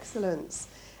moral excellence,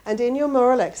 and in your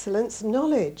moral excellence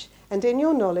knowledge, and in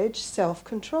your knowledge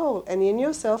self-control, and in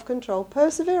your self-control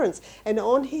perseverance. And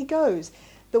on he goes.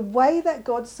 The way that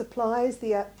God supplies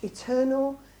the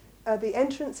the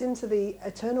entrance into the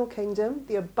eternal kingdom,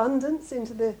 the abundance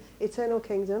into the eternal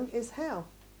kingdom is how?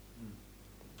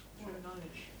 Through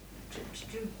knowledge.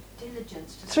 Through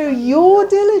diligence. Through your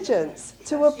diligence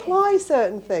to apply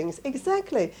certain things.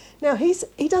 Exactly. Now, he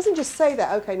doesn't just say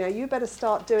that, okay, now you better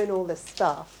start doing all this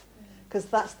stuff, because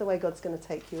that's the way God's going to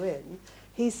take you in.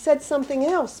 He's said something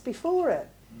else before it.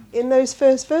 In those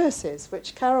first verses,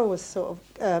 which Carol was sort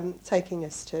of taking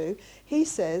us to, he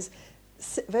says,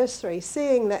 verse 3,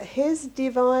 seeing that his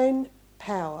divine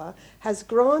power has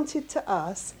granted to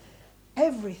us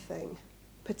everything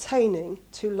pertaining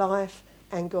to life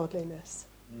and godliness.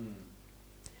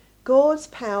 God's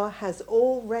power has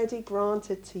already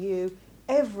granted to you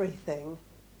everything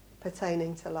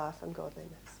pertaining to life and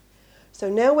godliness. So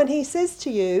now when he says to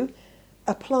you,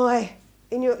 apply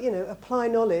apply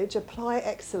knowledge, apply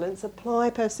excellence, apply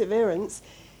perseverance,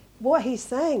 what he's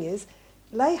saying is,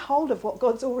 lay hold of what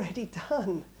God's already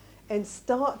done and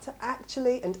start to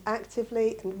actually and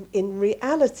actively and in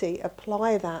reality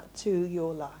apply that to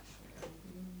your life.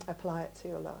 Apply it to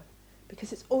your life.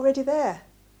 Because it's already there.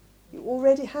 You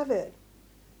already have it.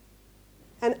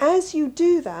 And as you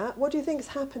do that, what do you think is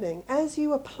happening? As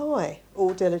you apply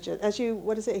all diligence,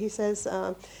 he says,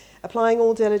 applying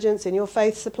all diligence, in your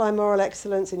faith supply moral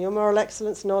excellence, in your moral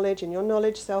excellence knowledge, in your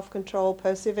knowledge self-control,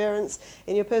 perseverance,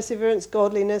 in your perseverance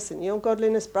godliness, in your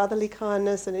godliness brotherly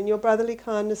kindness, and in your brotherly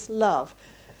kindness love.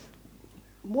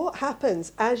 What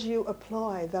happens as you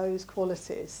apply those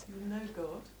qualities? You know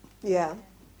God. Yeah.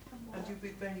 And you'll be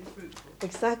very fruitful.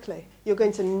 Exactly. You're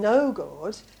going to know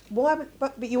God. Why?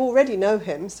 But you already know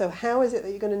him, so how is it that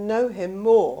you're going to know him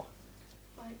more?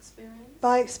 By experience.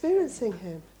 By experiencing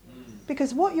him.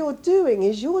 Because what you're doing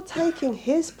is you're taking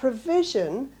his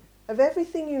provision of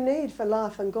everything you need for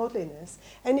life and godliness,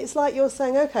 and it's like you're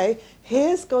saying, okay,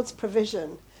 here's God's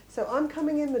provision. So I'm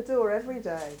coming in the door every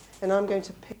day, and I'm going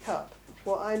to pick up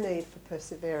what I need for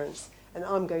perseverance, and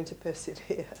I'm going to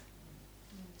persevere.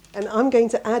 And I'm going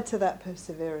to add to that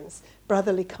perseverance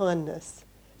brotherly kindness.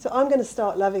 So I'm going to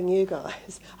start loving you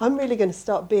guys. I'm really going to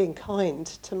start being kind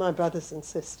to my brothers and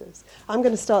sisters. I'm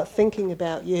going to start thinking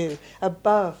about you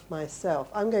above myself.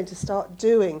 I'm going to start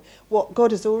doing what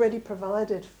God has already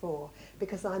provided for,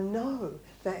 because I know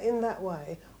that in that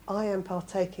way I am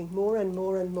partaking more and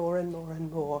more and more and more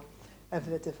and more of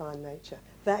the divine nature.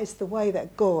 That is the way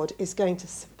that God is going to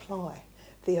supply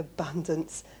the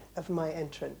abundance of my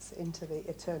entrance into the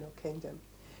eternal kingdom.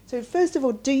 So first of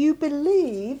all, do you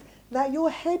believe that you're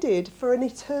headed for an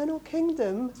eternal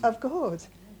kingdom of God?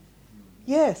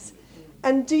 Yes.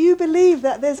 And do you believe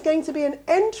that there's going to be an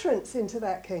entrance into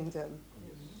that kingdom?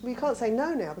 We can't say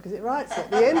no now because it writes it.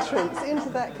 The entrance into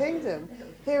that kingdom.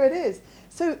 Here it is.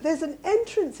 So there's an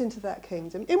entrance into that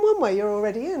kingdom. In one way, you're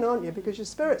already in, aren't you? Because your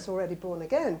spirit's already born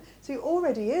again. So you're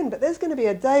already in. But there's going to be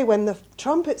a day when the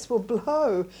trumpets will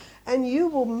blow and you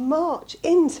will march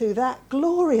into that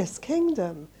glorious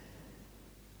kingdom.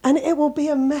 And it will be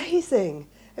amazing.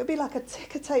 It'll be like a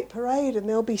ticker-tape parade, and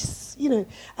there'll be,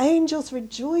 angels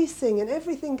rejoicing and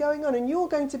everything going on, and you're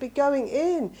going to be going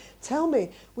in. Tell me,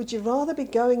 would you rather be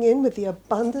going in with the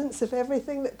abundance of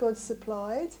everything that God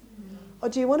supplied? Or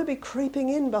do you want to be creeping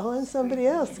in behind somebody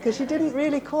else because you didn't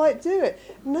really quite do it?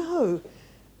 No.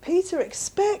 Peter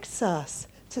expects us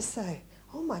to say,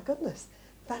 oh my goodness,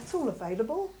 that's all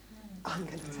available. I'm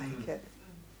going to take it.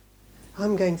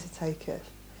 I'm going to take it.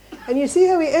 And you see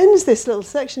how he ends this little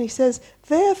section. He says,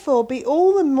 therefore be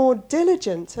all the more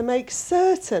diligent to make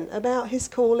certain about his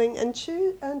calling and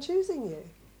choosing you.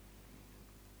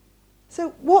 So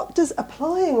what does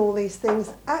applying all these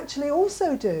things actually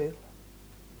also do?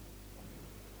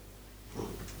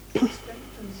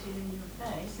 Strengthens you in your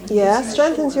faith. Yeah,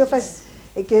 strengthens your faith.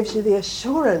 It gives you the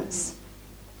assurance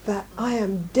that I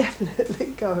am definitely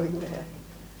going there.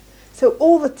 So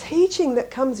all the teaching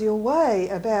that comes your way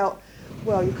about,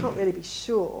 well, you can't really be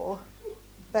sure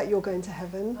that you're going to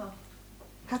heaven.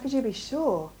 How could you be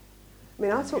sure? I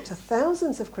mean, I talk to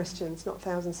thousands of Christians, not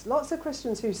thousands, lots of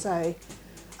Christians who say,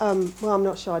 well, I'm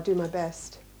not sure, I do my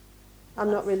best.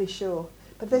 I'm not really sure.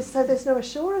 But there's no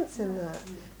assurance in that.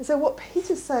 And so what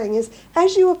Peter's saying is,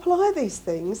 as you apply these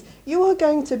things, you are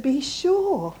going to be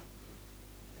sure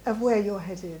of where you're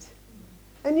headed.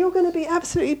 And you're going to be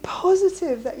absolutely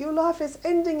positive that your life is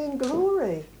ending in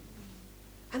glory.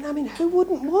 And I mean, who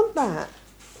wouldn't want that?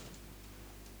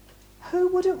 Who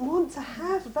wouldn't want to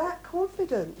have that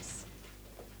confidence?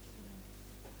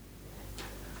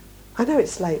 I know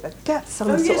it's late, but get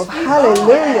some sort of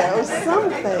hallelujah or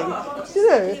something. You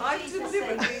know. I'm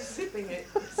deliberately sipping it.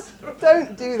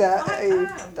 Don't do that,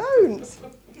 Eve. Don't.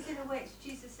 Because in a way,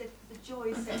 Jesus said, the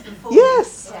joy set before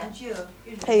Yes. to endure.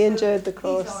 You know, He endured the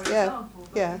cross. He's our Yeah. example,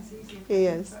 but Yeah. it's easier for He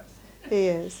him, is. perhaps. He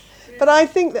is. But I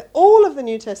think that all of the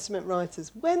New Testament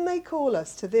writers, when they call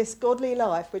us to this godly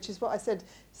life, which is what I said,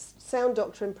 sound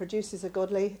doctrine produces a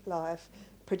godly life,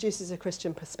 produces a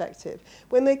Christian perspective.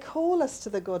 When they call us to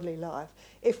the godly life,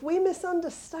 if we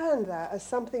misunderstand that as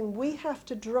something we have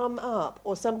to drum up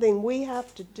or something we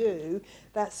have to do,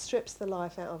 that strips the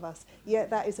life out of us. Yet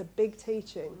that is a big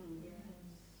teaching.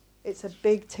 It's a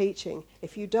big teaching.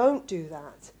 If you don't do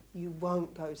that, you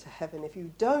won't go to heaven. If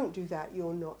you don't do that,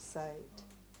 you're not saved.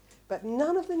 But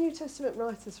none of the New Testament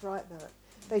writers write that.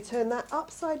 They turn that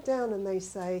upside down and they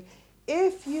say,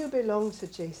 if you belong to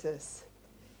Jesus,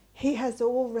 he has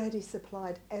already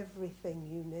supplied everything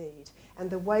you need. And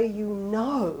the way you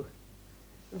know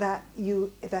that he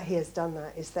has done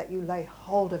that is that you lay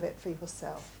hold of it for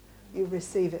yourself. You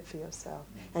receive it for yourself.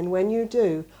 And when you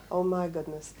do, oh my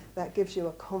goodness, that gives you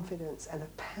a confidence and a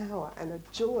power and a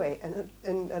joy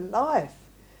and a life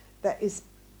that is,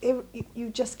 you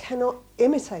just cannot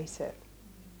imitate it.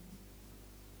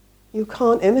 You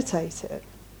can't imitate it.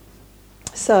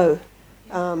 So,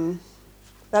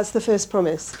 that's the first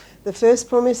promise. The first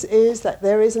promise is that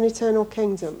there is an eternal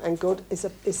kingdom and God is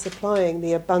supplying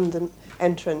the abundant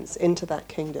entrance into that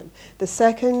kingdom. The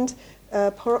second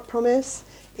promise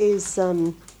is,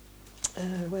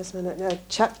 where's my note?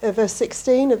 Verse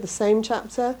 16 of the same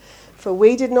chapter. For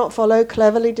we did not follow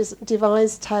cleverly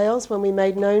devised tales when we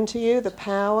made known to you the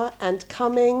power and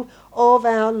coming of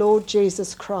our Lord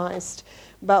Jesus Christ,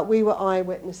 but we were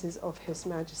eyewitnesses of his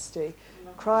majesty.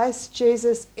 Christ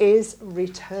Jesus is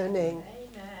returning.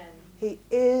 Amen. He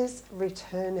is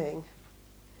returning.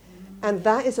 And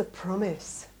that is a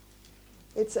promise.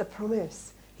 It's a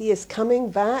promise. He is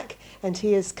coming back, and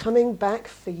he is coming back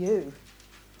for you.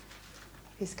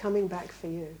 He's coming back for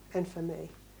you and for me.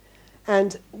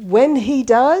 And when he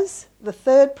does, the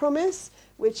third promise,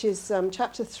 which is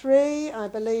chapter 3, I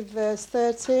believe verse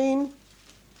 13.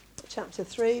 Chapter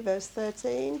 3, verse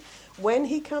 13. When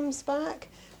he comes back,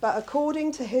 but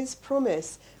according to his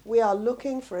promise, we are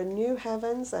looking for a new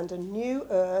heavens and a new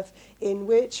earth in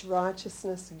which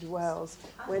righteousness dwells.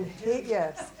 When he,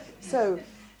 yes. So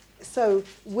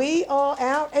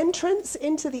our entrance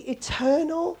into the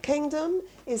eternal kingdom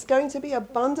is going to be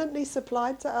abundantly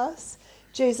supplied to us.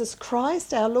 Jesus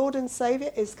Christ, our Lord and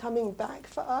Saviour, is coming back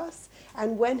for us.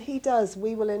 And when he does,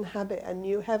 we will inhabit a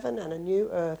new heaven and a new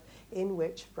earth in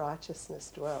which righteousness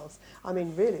dwells. I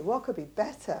mean, really, what could be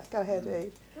better? Go ahead,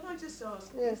 Eve. Can I just ask,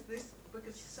 Yes. is this,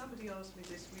 because somebody asked me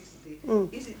this recently,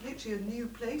 is it literally a new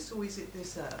place or is it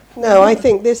this earth? No, I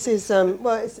think this is,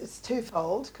 it's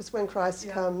twofold, because when Christ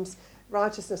comes,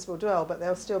 righteousness will dwell, but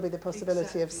there'll still be the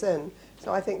possibility of Exactly. sin.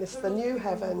 So I think this is the new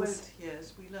heavens.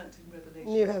 Yes, we learnt in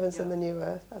Revelation. New heavens and the new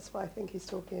earth. That's what I think he's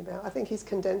talking about. I think he's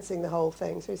condensing the whole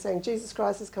thing. So he's saying Jesus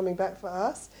Christ is coming back for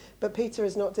us, but Peter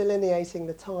is not delineating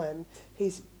the time.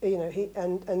 He's,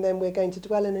 and then we're going to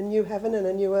dwell in a new heaven and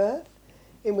a new earth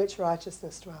in which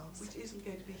righteousness dwells. Which isn't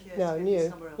going to be here. No, it's going to be new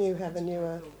somewhere else. heaven, That's new what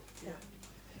I earth. thought. Yeah.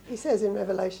 He says in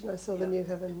Revelation, I saw the Yeah. new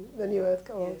heaven, the new earth,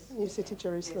 Yes. new city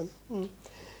Jerusalem.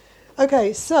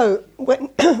 Okay, so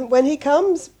when he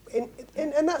comes,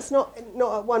 and that's not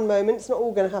at one moment, it's not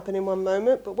all going to happen in one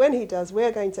moment, but when he does,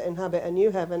 we're going to inhabit a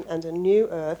new heaven and a new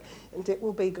earth, and it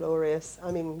will be glorious.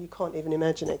 I mean, you can't even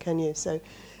imagine it, can you? So,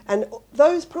 and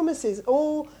those promises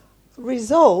all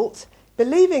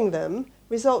believing them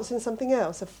results in something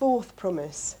else, a fourth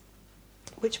promise,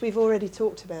 which we've already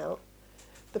talked about,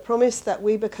 the promise that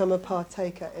we become a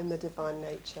partaker in the divine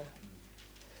nature.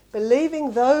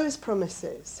 Believing those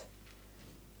promises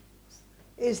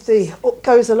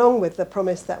goes along with the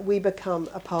promise that we become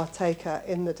a partaker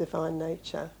in the divine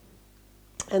nature.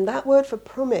 And that word for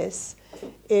promise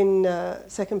in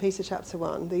 2 Peter chapter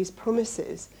 1, these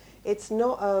promises, it's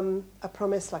not a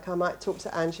promise like I might talk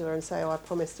to Angela and say, oh, I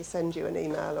promise to send you an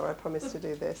email or I promise to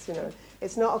do this,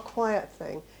 It's not a quiet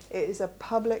thing. It is a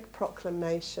public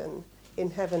proclamation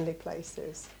in heavenly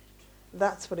places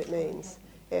That's what it means.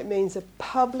 It means a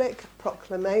public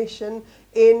proclamation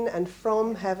in and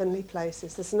from heavenly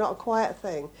places. This is not a quiet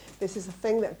thing. This is a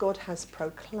thing that God has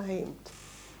proclaimed.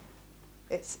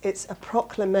 It's a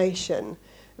proclamation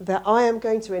that I am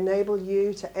going to enable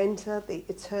you to enter the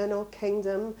eternal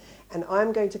kingdom, and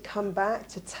I'm going to come back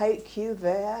to take you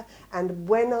there, and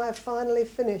when I have finally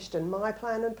finished and my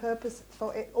plan and purpose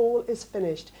for it all is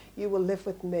finished, you will live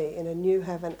with me in a new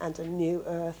heaven and a new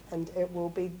earth, and it will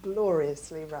be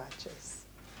gloriously righteous.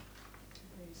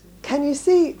 Can you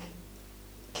see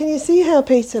how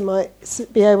Peter might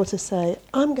be able to say,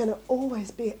 I'm going to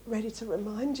always be ready to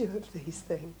remind you of these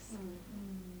things.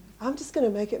 I'm just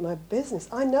going to make it my business.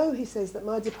 I know, he says, that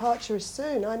my departure is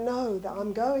soon. I know that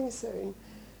I'm going soon.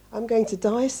 I'm going to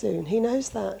die soon. He knows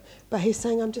that. But he's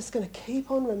saying, I'm just going to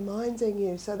keep on reminding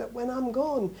you so that when I'm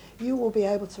gone, you will be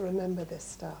able to remember this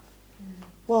stuff.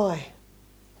 Why?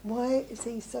 Why is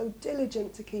he so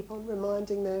diligent to keep on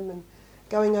reminding them and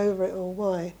going over it all?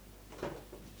 Why?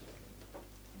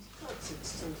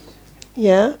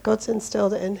 Yeah, God's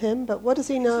instilled it in him, but what does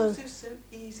he know? It's also so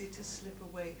easy to slip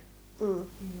away.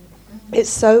 It's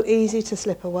so easy to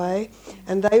slip away,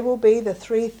 and they will be the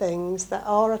three things that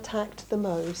are attacked the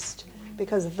most,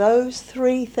 because those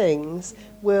three things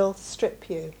will strip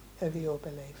you of your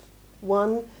belief.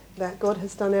 One, that God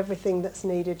has done everything that's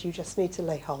needed, you just need to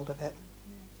lay hold of it,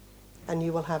 and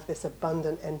you will have this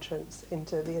abundant entrance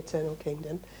into the eternal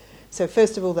kingdom. So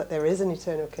first of all, that there is an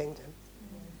eternal kingdom,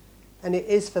 and it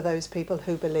is for those people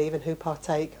who believe and who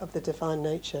partake of the divine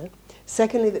nature.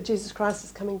 Secondly, that Jesus Christ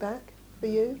is coming back for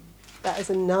you. That is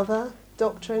another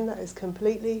doctrine that is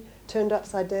completely turned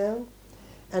upside down.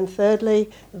 And thirdly,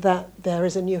 that there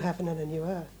is a new heaven and a new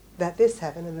earth. That this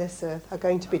heaven and this earth are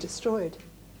going to be destroyed.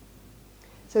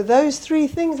 So those three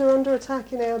things are under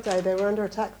attack in our day. They were under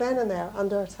attack then and they are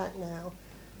under attack now.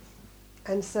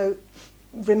 And so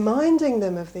reminding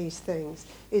them of these things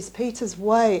is Peter's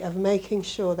way of making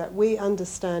sure that we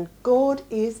understand God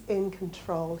is in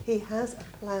control. He has a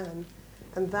plan,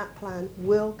 and that plan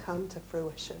will come to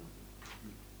fruition.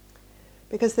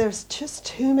 Because there's just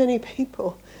too many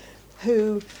people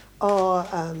who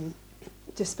are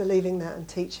disbelieving that and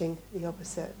teaching the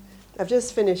opposite. I've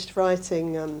just finished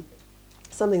writing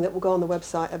something that will go on the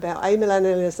website about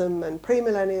amillennialism and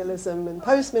premillennialism and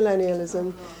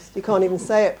postmillennialism. You can't even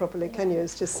say it properly, can you?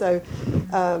 It's just so...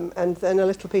 and then a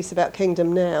little piece about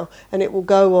Kingdom Now. And it will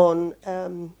go on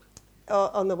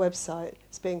the website.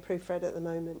 It's being proofread at the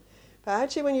moment. But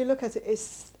actually, when you look at it,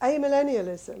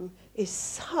 amillennialism is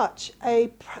such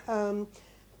a...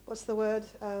 what's the word?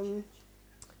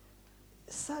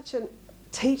 Such a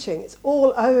teaching. It's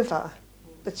all over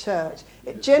the church.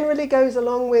 It generally goes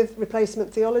along with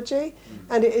replacement theology,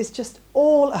 and it is just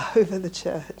all over the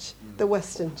church, the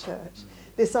Western church.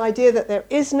 This idea that there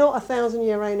is not a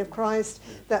 1,000-year reign of Christ,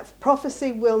 that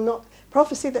prophecy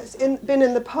that's been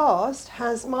in the past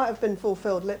might have been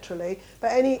fulfilled literally,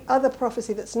 but any other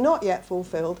prophecy that's not yet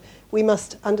fulfilled, we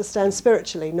must understand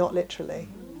spiritually, not literally.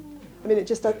 I mean, it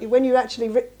just when you actually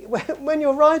when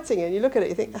you're writing it, you look at it,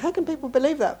 you think, how can people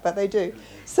believe that? But they do.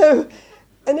 So.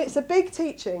 And it's a big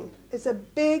teaching. It's a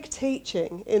big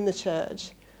teaching in the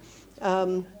church. Are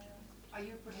you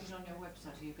putting it on your website,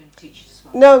 or are you going to teach it as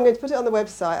well? No, I'm going to put it on the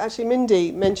website. Actually,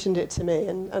 Mindy mentioned it to me,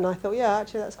 and I thought, yeah,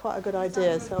 actually, that's quite a good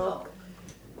idea. So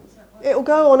it'll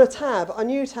go on a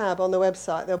new tab on the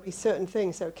website. There'll be certain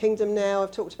things. So Kingdom Now,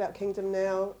 I've talked about Kingdom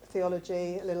Now,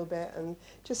 theology a little bit, and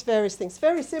just various things.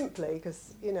 Very simply,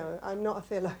 because, I'm not a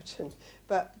theologian,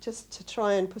 but just to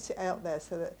try and put it out there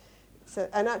so that...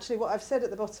 and actually what I've said at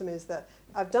the bottom is that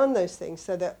I've done those things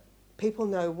so that people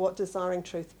know what Desiring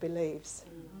Truth believes,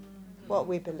 what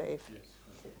we believe.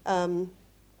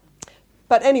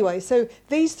 But anyway, so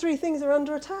these three things are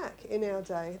under attack in our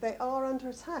day. They are under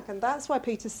attack, and that's why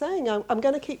Peter's saying, I'm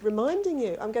going to keep reminding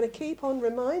you. I'm going to keep on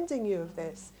reminding you of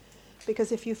this.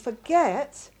 Because if you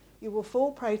forget, you will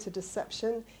fall prey to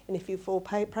deception, and if you fall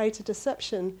prey to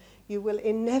deception, you will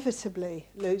inevitably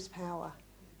lose power.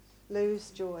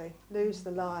 Lose joy, lose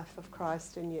the life of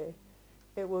Christ in you.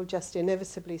 It will just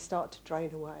inevitably start to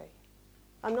drain away.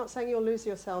 I'm not saying you'll lose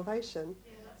your salvation.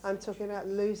 I'm talking about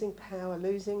losing power,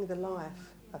 losing the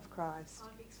life of Christ.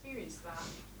 I've experienced that,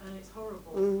 and it's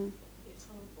horrible. It's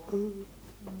horrible.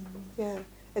 Yeah,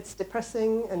 it's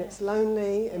depressing, and it's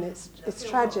lonely, and it's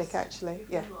tragic, lost. Actually.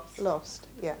 You feel lost.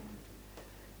 Yeah.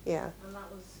 And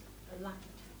that was a lack of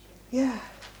teaching.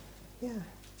 Yeah.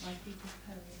 My people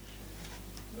perish.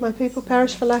 My people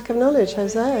perish for lack of knowledge,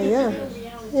 Hosea, yeah.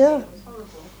 Yeah.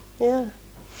 Yeah.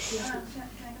 Can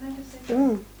I just say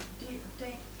something? Don't you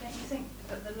think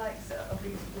that the likes of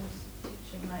these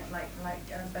teaching, like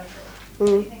Bethel,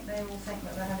 do you think they they all think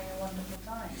that they're having a wonderful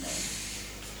time,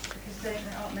 because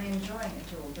aren't they enjoying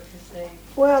it all? Because they're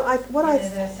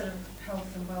sort of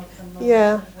health and wealth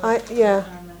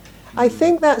and I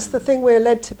think that's the thing we're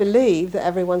led to believe, that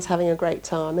everyone's having a great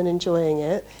time and enjoying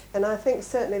it. And I think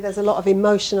certainly there's a lot of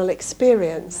emotional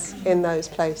experience in those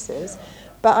places.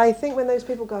 But I think when those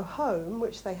people go home,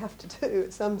 which they have to do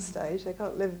at some stage, they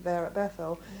can't live there at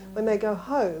Bethel, when they go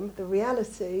home, the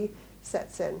reality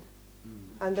sets in.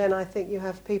 And then I think you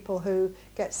have people who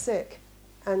get sick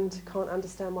and can't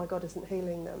understand why God isn't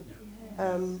healing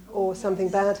them. Or something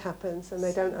bad happens and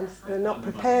they're not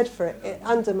prepared for it. It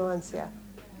undermines you.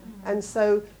 And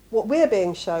so what we're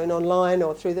being shown online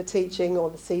or through the teaching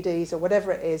or the CDs or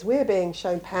whatever it is, we're being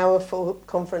shown powerful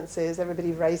conferences,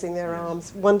 everybody raising their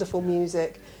arms, wonderful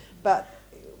music. But,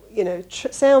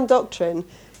 sound doctrine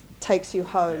takes you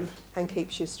home and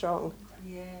keeps you strong.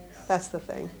 Yes. That's the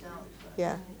thing.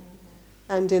 Yeah.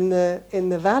 And in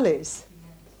the valleys,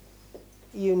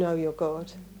 you know your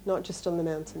God, not just on the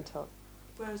mountaintop.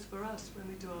 Whereas for us, when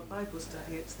we do our Bible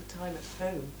study, it's the time at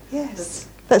home. Yes,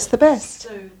 that's the best.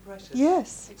 So precious.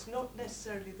 Yes. It's not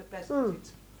necessarily the best, but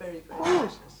it's very, very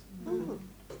precious.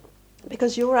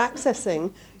 Because you're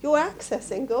accessing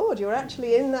God. You're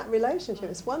actually in that relationship.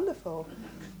 It's wonderful.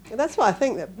 And that's why I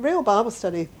think that real Bible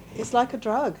study is like a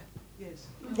drug. Yes.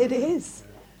 It is.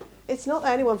 It's not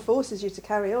that anyone forces you to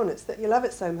carry on. It's that you love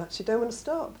it so much you don't want to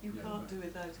stop. You can't do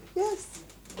without it. Yes.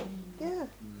 Yeah.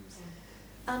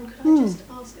 And could I just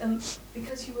ask,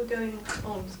 because you were going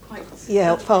on quite fast.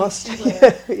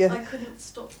 I couldn't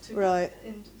stop to. Right.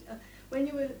 And, when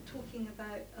you were talking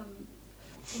about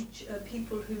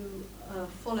people who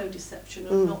follow deception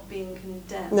are not being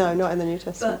condemned. No, not in the New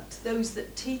Testament. But those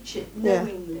that teach it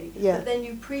knowingly. Yeah. But then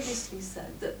you previously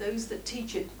said that those that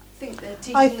teach it think they're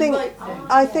teaching the right thing.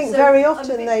 I think So very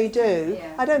often they do.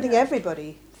 Yeah. I don't think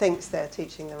everybody thinks they're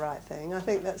teaching the right thing. I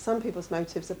think that some people's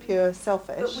motives are pure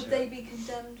selfish. But would they be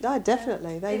condemned? No,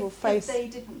 definitely. They will face... If they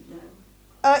didn't know.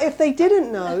 If they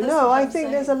didn't know, That's no, what I I'm think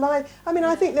saying. there's a line. I mean,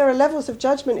 I think there are levels of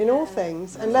judgment in all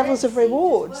things and levels of Red seed as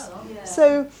rewards. well, yeah.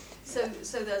 So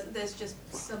there's just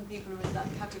some people who are in that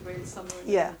category and some are in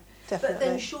yeah, that. definitely. But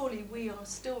then surely we are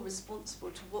still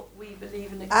responsible to what we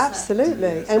believe and accept.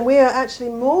 Absolutely, and we are actually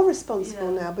more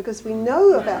responsible now because we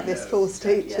know about this false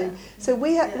teaching. Yeah. So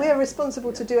we are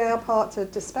responsible to do our part to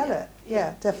dispel it.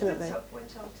 Yeah, definitely. We're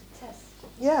told to test.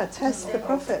 Yeah, test the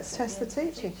prophets, test the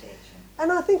teaching.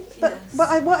 And I think, Yes.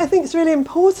 what I think is really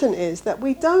important is that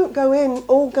we don't go in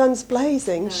all guns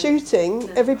blazing, shooting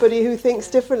everybody who thinks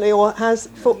differently or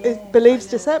believes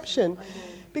deception,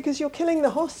 because you're killing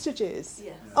the hostages.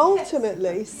 Yes.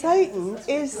 Ultimately, Satan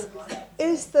is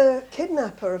the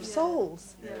kidnapper of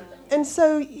souls, and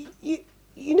so you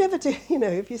never do.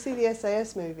 If you see the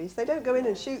SAS movies, they don't go in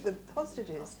and shoot the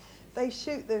hostages; they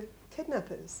shoot the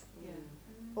kidnappers.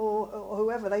 Or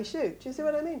whoever they shoot. Do you see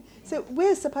what I mean? So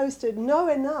we're supposed to know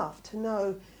enough to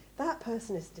know that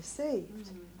person is deceived.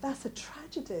 That's a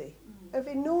tragedy of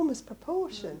enormous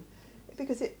proportion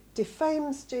because it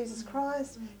defames Jesus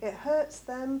Christ, it hurts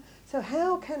them. So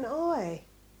how can I,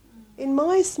 in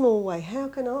my small way, how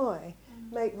can I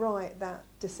make right that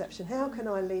deception? How can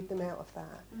I lead them out of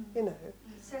that? It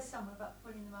says something about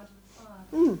putting them out of the fire.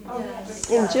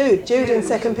 In Jude and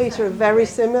 2 Peter are very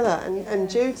similar, and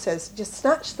Jude says, just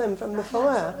snatch them from the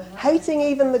fire, hating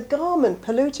even the garment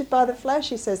polluted by the flesh,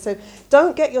 he says. So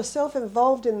don't get yourself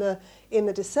involved in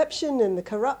the deception and the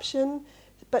corruption,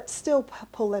 but still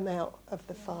pull them out of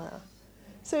the fire.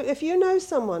 So if you know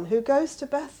someone who goes to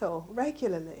Bethel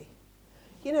regularly,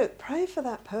 pray for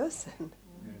that person.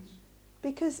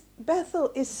 Because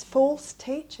Bethel is false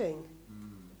teaching.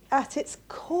 At its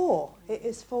core, it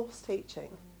is false teaching.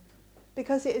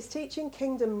 Because it is teaching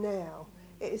kingdom now.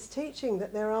 It is teaching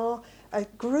that there are a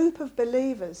group of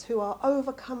believers who are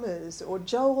overcomers, or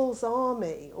Joel's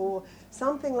army, or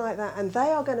something like that, and they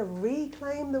are going to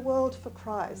reclaim the world for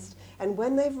Christ. And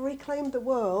when they've reclaimed the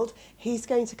world, he's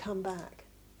going to come back.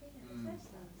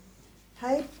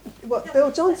 Hey, what,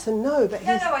 Bill Johnson? No, but he's...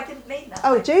 No, I didn't mean that.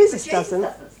 Oh, Jesus But doesn't.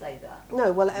 Jesus doesn't say that.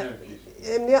 No, well,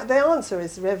 the answer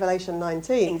is Revelation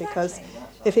 19, because Exactly,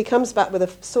 that's if he comes back with a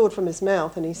sword from his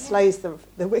mouth and he slays the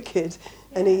wicked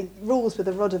and he rules with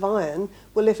a rod of iron,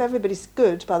 well, if everybody's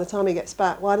good by the time he gets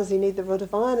back, why does he need the rod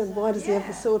of iron and why does he have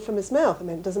the sword from his mouth? I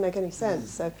mean, it doesn't make any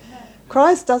sense. So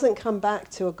Christ doesn't come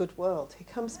back to a good world. He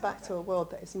comes back to a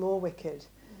world that is more wicked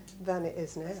than it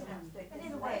is now. And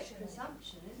in a way, it's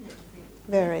presumption, isn't it?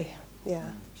 Very,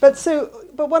 yeah. But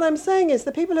what I'm saying is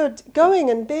the people who are going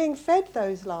and being fed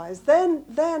those lies, then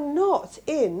they're not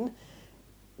in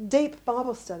deep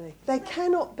Bible study. They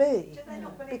cannot be, Do they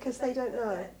not believe because that they don't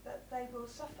know. That they will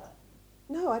suffer?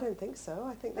 No, I don't think so.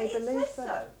 I think they But it believe says that.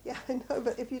 so. Yeah, I know,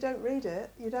 but if you don't read it,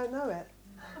 you don't know it.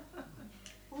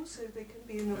 Also, they can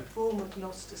be in a form of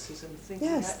Gnosticism, thinking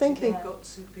Yes, actually thinking they've got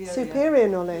Superior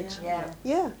knowledge. Yeah.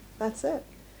 Yeah, that's it.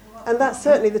 And that's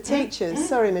certainly the teachers.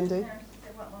 Sorry, Mindy. One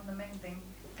of the main things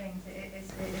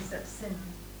is that sin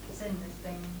is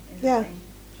being Yeah.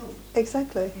 taught.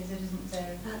 Exactly. Because it isn't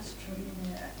there. That's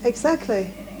true.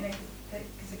 Exactly.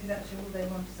 Because actually all they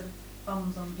want is sort of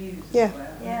bums on views. Yeah. As well.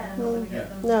 Yeah. And not gonna get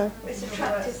them No. It's to the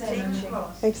attractive right same teaching.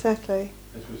 cross. Exactly.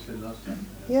 As we said last time.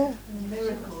 Yeah.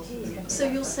 Miracles. So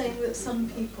you're saying that some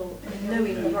people,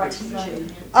 knowing the right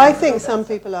teaching, I think some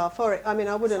people are for it. I mean,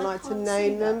 I wouldn't I like to can't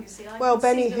name see that, them. you see. I Well, can see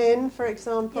Benny them- Hinn, for Yeah, but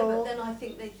example. then I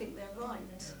think they think they're right.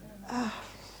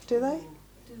 Do they?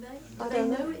 Do they? I Do they don't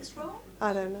know know. it's wrong?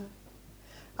 I don't know.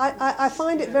 I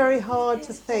find it very hard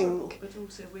to think. But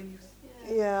also when you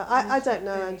Yeah, I don't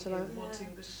know, Benny Angela. Hinn wanting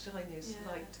the shiniest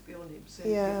light to be on him, so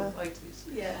Yeah. the light is.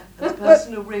 Yeah. And the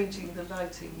person arranging the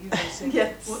lighting, you know, saying,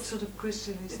 Yes. what sort of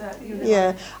Christian is that? You know,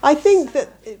 Yeah, I think that,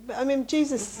 I mean,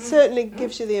 Jesus certainly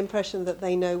gives you the impression that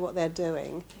they know what they're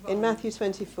doing. In Matthew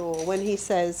 24, when he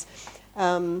says,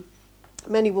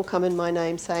 many will come in my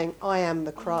name saying, I am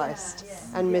the Christ,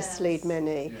 and mislead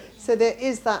many. Yes. So there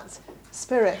is that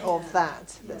spirit of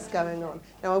that that's going on.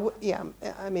 Now,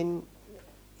 I mean,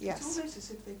 It's yes. almost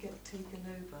as if they get taken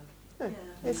over. No,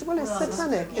 Yeah. it's Well,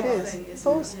 satanic, it that's is. the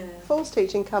False, yeah. false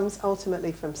teaching comes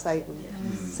ultimately from Satan.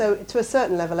 Yes. So to a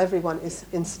certain level, everyone is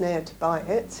ensnared by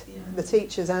it, Yeah. the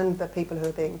teachers and the people who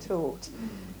are being taught.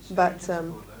 It's But, very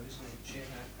difficult though, isn't it, Jim?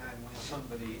 And when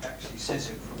somebody actually says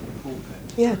it from the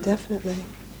pulpit, Yeah, definitely.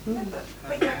 But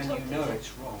and you're you know it's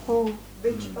wrong, Oh,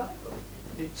 Read your Bible.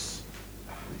 it's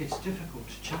difficult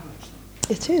to challenge them.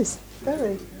 it is,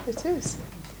 very, it is.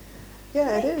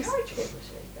 Yeah, it Do they is. encourage people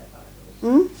to read their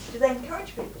Bibles? Hmm? Do they encourage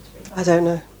people to read their I don't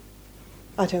know.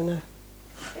 I don't know.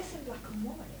 It's in black and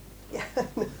white. Yeah,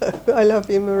 no, I love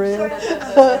you, Maria. Sorry, I don't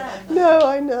understand. No,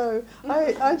 I know.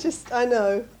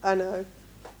 I know.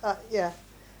 Yeah.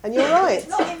 And you're right. It's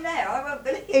not in there, I won't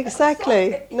believe it.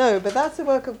 Exactly. Sorry. No, but that's the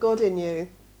work of God in you.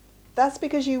 That's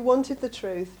because you wanted the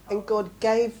truth and God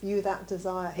gave you that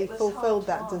desire. He It was fulfilled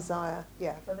that hard-won. desire.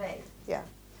 Yeah, For me. yeah.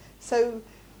 So,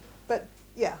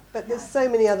 but there's so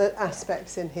many other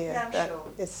aspects in here Yeah, I'm that sure.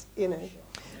 it's, you know. Maybe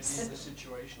the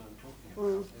situation I'm talking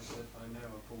about is that I now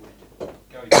avoid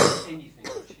going to anything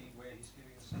where he's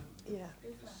giving a sermon. Yeah.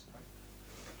 Because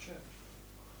church.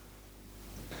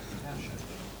 Our church.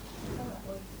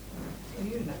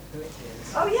 You know who it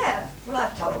is. Oh yeah. Well,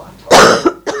 I've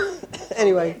told.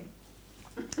 Anyway,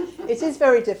 it is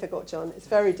very difficult, John. It's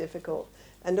very difficult.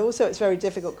 And also it's very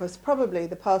difficult because probably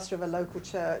the pastor of a local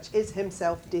church is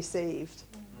himself deceived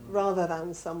rather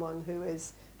than someone who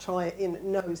is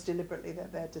knows deliberately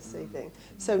that they're deceiving.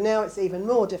 So now it's even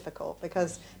more difficult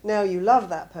because now you love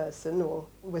that person, or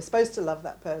we're supposed to love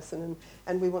that person,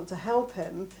 and we want to help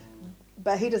him,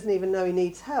 but he doesn't even know he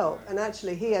needs help. And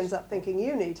actually he ends up thinking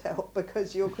you need help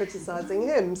because you're criticising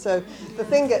him. So the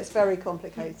thing gets very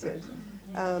complicated.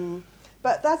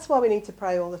 But that's why we need to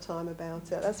pray all the time about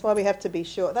it. That's why we have to be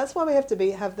sure. That's why we have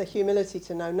to have the humility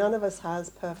to know none of us has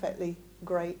perfect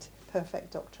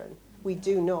doctrine. We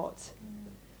do not.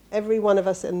 Every one of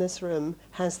us in this room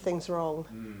has things wrong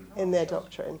in their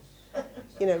doctrine.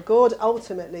 You know, God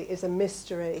ultimately is a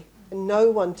mystery. And no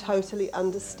one totally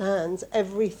understands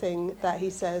everything that he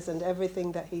says and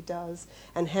everything that he does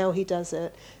and how he does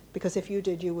it. Because if you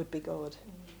did, you would be God.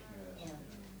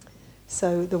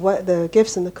 So the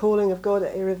gifts and the calling of God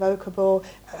are irrevocable.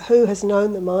 Who has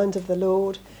known the mind of the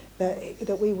Lord?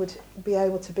 That we would be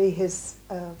able to be his,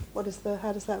 how does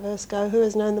that verse go? Who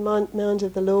has known the mind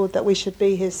of the Lord? That we should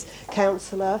be his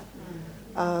counsellor.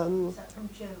 Is that from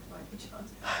Job, by any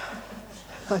chance?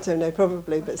 I don't know,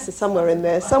 probably, but it's somewhere in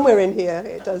there. Somewhere in here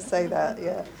it does say that,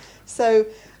 yeah. So,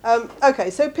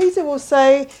 so Peter will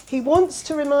say he wants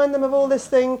to remind them of all this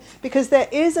thing because there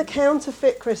is a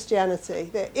counterfeit Christianity.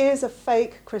 There is a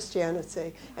fake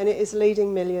Christianity, and it is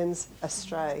leading millions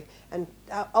astray and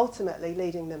ultimately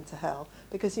leading them to hell.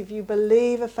 Because if you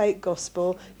believe a fake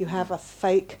gospel, you have a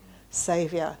fake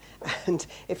saviour. And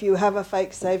if you have a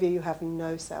fake saviour, you have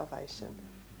no salvation.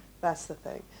 That's the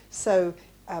thing. So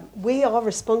we are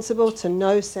responsible to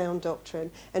know sound doctrine.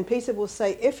 And Peter will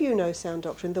say, if you know sound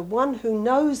doctrine, the one who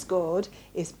knows God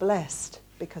is blessed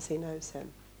because he knows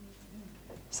him.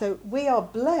 So we are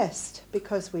blessed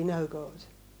because we know God.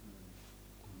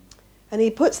 And he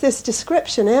puts this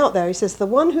description out there. He says, the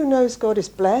one who knows God is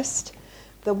blessed.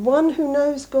 The one who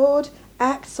knows God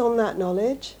acts on that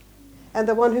knowledge. And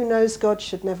the one who knows God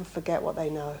should never forget what they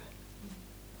know.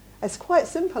 It's quite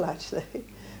simple, actually.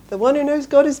 The one who knows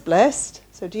God is blessed.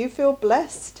 So do you feel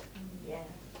blessed Yeah.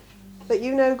 that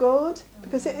you know God?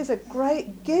 Because it is a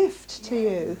great gift to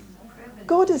you.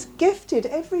 God has gifted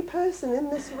every person in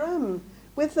this room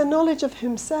with the knowledge of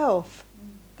himself.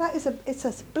 It's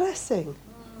a blessing.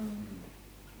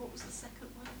 What was the second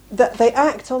one? That they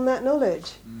act on that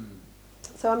knowledge.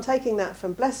 So I'm taking that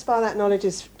from blessed by that knowledge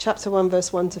is chapter 1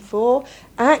 verse 1 to 4.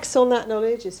 Acts on that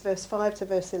knowledge is verse 5 to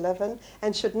verse 11.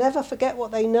 And should never forget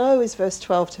what they know is verse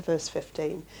 12 to verse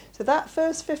 15. So that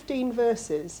first 15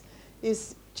 verses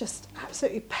is just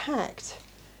absolutely packed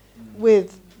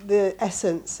with the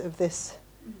essence of this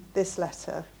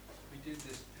letter. We did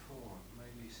this before,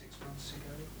 maybe 6 months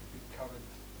ago. We covered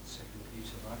 2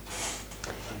 Peter, right?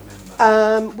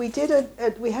 I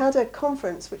remember. We had a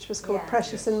conference which was called Yeah.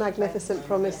 Precious and Magnificent And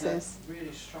Promises. That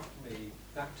really struck me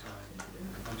that time.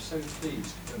 I'm so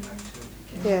pleased to go back to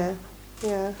it again. Yeah.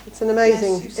 Yeah, it's an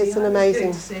amazing, Yes, you see, it's an I was amazing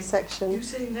going to say, section. You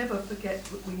say never forget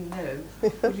what we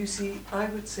know, but you see, I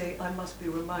would say I must be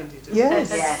reminded of Yes.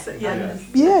 this. Yes.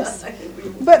 Yes, I think we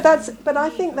all- but I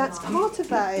think that's part of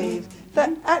that, Eve.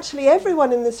 That actually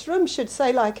everyone in this room should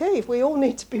say like Eve. We all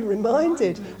need to be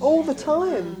reminded all the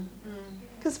time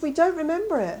because we don't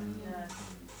remember it.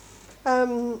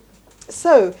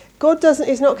 So God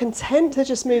is not content to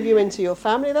just move you into your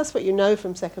family. That's what you know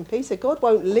from 2 Peter. God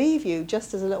won't leave you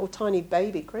just as a little tiny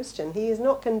baby Christian. He is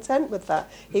not content with that.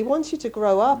 He wants you to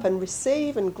grow up and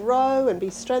receive and grow and be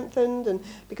strengthened, and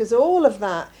because all of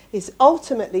that is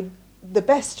ultimately the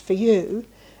best for you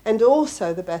and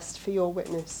also the best for your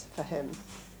witness for him.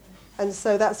 And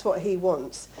so that's what he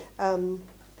wants.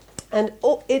 And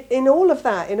in all of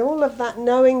that,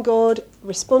 knowing God,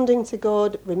 responding to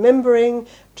God, remembering,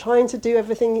 trying to do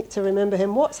everything to remember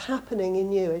him, what's happening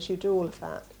in you as you do all of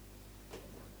that?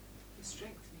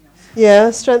 Strengthening us.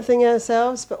 Yeah, strengthening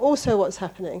ourselves, but also what's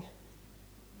happening?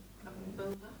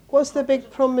 What's the big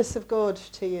promise of God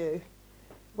to you?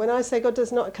 When I say God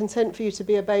does not content for you to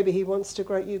be a baby, he wants to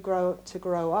grow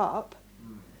up.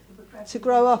 To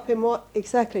grow up in what?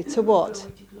 Exactly, to what?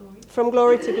 From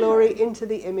glory to glory into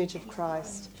the image of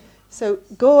Christ. So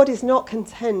God is not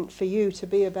content for you to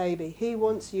be a baby. He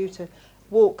wants you to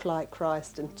walk like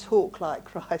Christ and talk like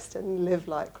Christ and live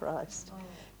like Christ.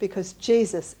 Because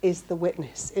Jesus is the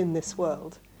witness in this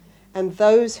world. And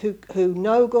those who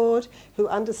know God, who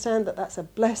understand that that's a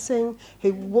blessing,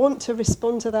 who want to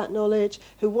respond to that knowledge,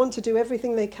 who want to do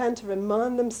everything they can to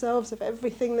remind themselves of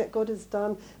everything that God has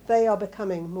done, they are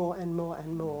becoming more and more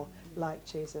and more like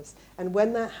Jesus. And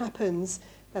when that happens,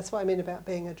 that's what I mean about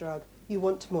being a drug. You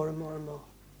want more and more and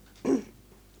more.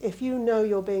 If you know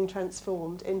you're being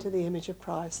transformed into the image of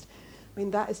Christ, I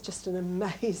mean, that is just an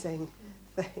amazing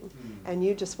thing. And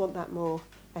you just want that more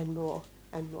and more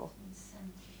and more.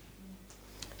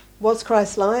 What's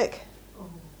Christ like?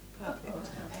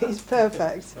 He's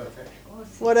perfect.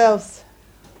 What else?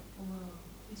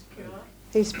 He's pure.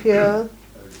 He's pure,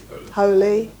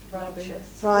 holy,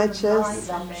 Righteous. righteous,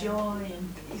 Joy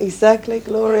and exactly,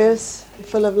 glorious,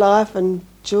 full of life and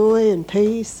joy and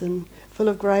peace and full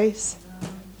of grace,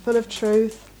 full of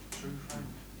truth,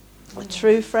 a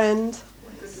true friend,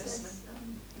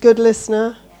 good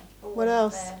listener. What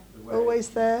else? Always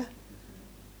there.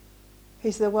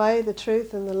 He's the way, the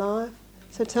truth and the life.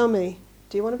 So tell me,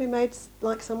 do you want to be made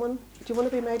like someone? Do you want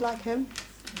to be made like him?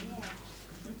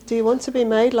 Do you want to be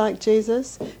made like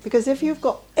Jesus? Because if you've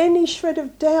got any shred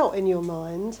of doubt in your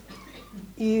mind,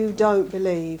 you don't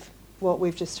believe what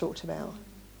we've just talked about.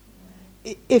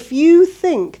 If you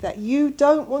think that you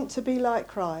don't want to be like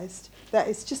Christ, that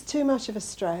is just too much of a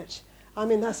stretch. I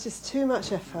mean, that's just too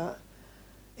much effort.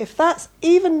 If that's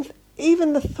even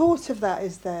the thought of that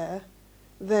is there,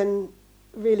 then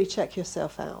really check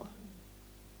yourself out.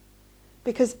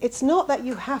 Because it's not that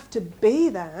you have to be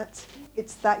that,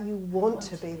 it's that you want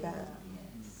to be that.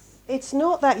 It's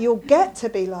not that you'll get to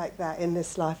be like that in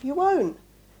this life. You won't.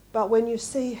 But when you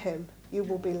see him, you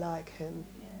will be like him.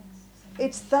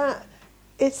 It's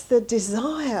the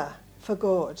desire for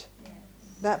God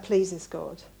that pleases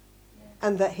God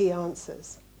and that he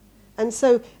answers. And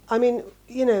so, I mean,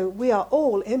 you know, we are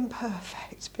all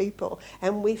imperfect people,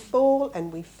 and we fall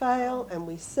and we fail and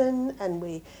we sin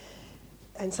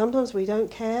and sometimes we don't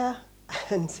care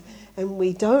and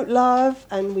we don't love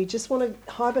and we just want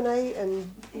to hibernate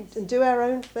and do our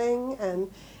own thing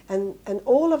and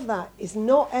all of that is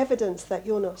not evidence that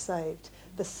you're not saved.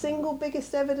 The single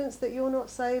biggest evidence that you're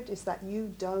not saved is that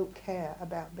you don't care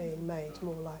about being made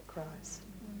more like Christ,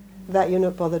 that you're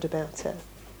not bothered about it.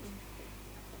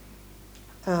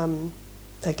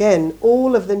 Again,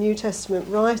 all of the New Testament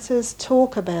writers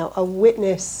talk about a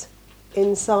witness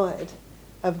inside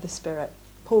of the Spirit.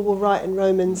 Paul will write in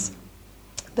Romans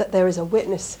that there is a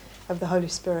witness of the Holy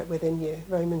Spirit within you,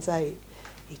 Romans 8.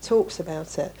 He talks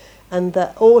about it. And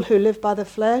that all who live by the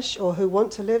flesh, or who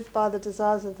want to live by the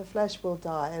desires of the flesh, will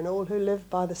die. And all who live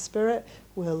by the Spirit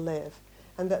will live.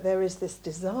 And that there is this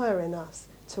desire in us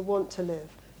to want to live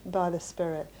by the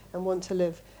Spirit and want to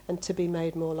live and to be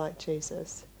made more like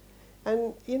Jesus.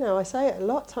 And, I say it a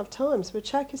lot of times, but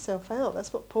check yourself out.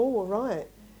 That's what Paul will write.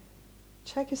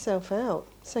 Check yourself out.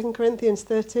 2 Corinthians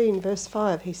 13, verse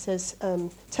 5, he says,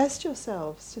 test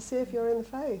yourselves to see if you're in the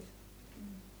faith.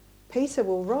 Peter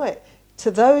will write,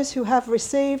 to those who have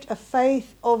received a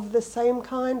faith of the same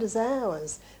kind as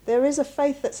ours. There is a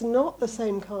faith that's not the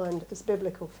same kind as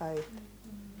biblical faith.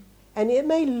 And it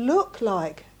may look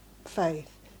like faith,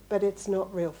 but it's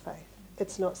not real faith.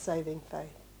 It's not saving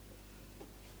faith.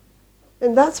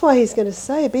 And that's why he's going to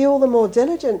say, be all the more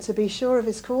diligent to be sure of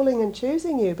his calling and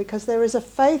choosing you, because there is a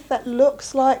faith that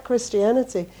looks like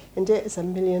Christianity, and it is a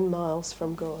million miles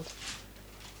from God.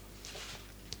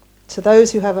 To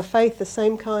those who have a faith the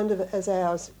same kind as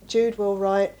ours, Jude will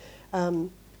write,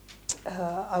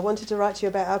 I wanted to write to you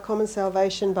about our common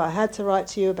salvation, but I had to write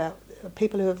to you about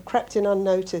people who have crept in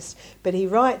unnoticed. But he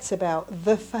writes about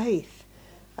the faith.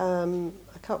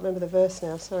 I can't remember the verse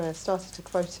now, sorry, I started to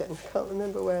quote it and I can't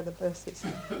remember where the verse is.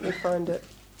 Let me find it.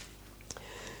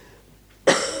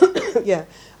 Yeah,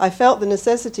 I felt the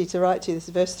necessity to write to you, this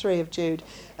is verse 3 of Jude,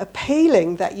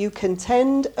 appealing that you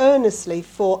contend earnestly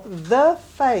for the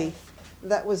faith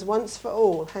that was once for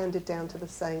all handed down to the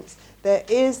saints. There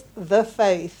is the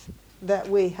faith that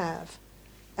we have.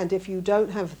 And if you don't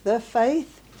have the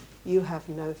faith, you have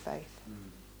no faith.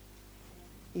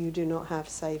 You do not have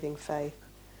saving faith.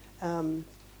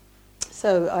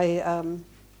 So I,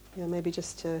 maybe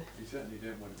just to... You certainly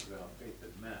don't want to put our faith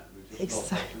as man, which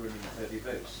is not like winning 30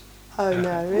 votes. Oh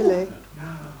no, really?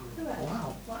 No.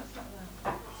 Wow.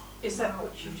 Is that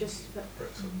what you just...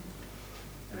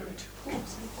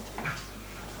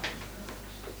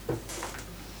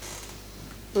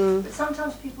 But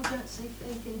sometimes people don't say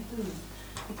faith in who,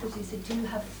 because they say, do you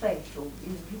have faith? Or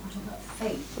people talk about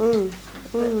faith.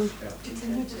 But do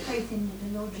you need faith in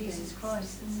the Lord Jesus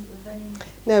Christ?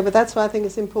 No, but that's why I think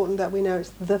it's important that we know it's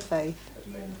the faith.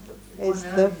 Yeah. It's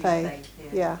the faith.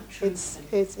 Yeah, it's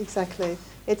exactly.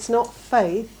 It's not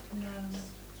faith.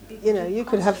 No. You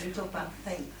could have... talk about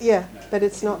faith. Yeah, but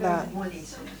it's not that.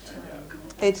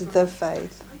 It's the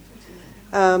faith.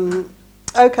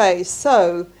 Okay,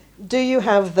 so... do you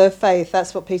have the faith?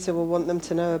 That's what Peter will want them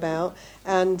to know about.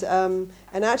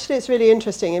 And actually it's really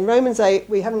interesting. In Romans 8,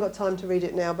 we haven't got time to read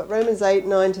it now, but Romans 8,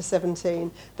 9 to 17,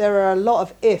 there are a lot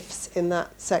of ifs in that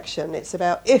section. It's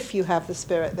about if you have the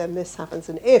Spirit, then this happens,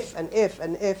 and if, and if,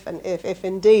 and if, and if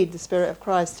indeed the Spirit of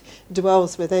Christ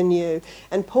dwells within you.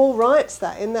 And Paul writes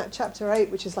that in that chapter 8,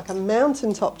 which is like a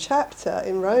mountaintop chapter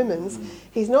in Romans.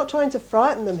 He's not trying to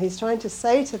frighten them, he's trying to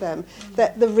say to them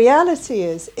that the reality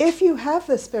is, if you have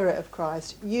the Spirit of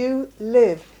Christ, you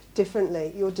live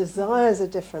differently. Your desires are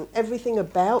different. Everything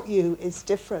about you is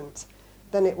different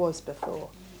than it was before.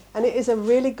 And it is a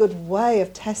really good way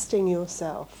of testing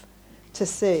yourself to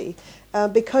see.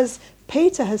 Because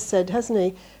Peter has said, hasn't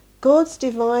he, God's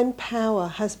divine power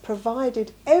has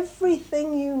provided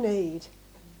everything you need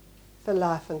for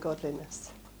life and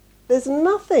godliness. There's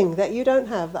nothing that you don't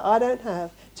have, that I don't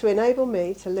have, to enable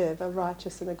me to live a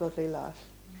righteous and a godly life.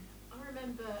 I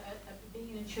remember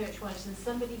being in a church once and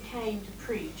somebody came to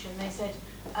preach and they said,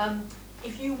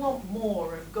 if you want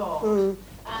more of God,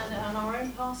 and our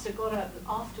own pastor got up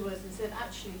afterwards and said,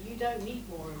 actually, you don't need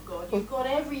more of God. You've got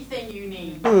everything you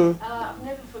need. I've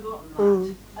never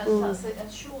forgotten that. And that's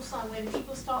a sure sign when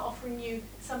people start offering you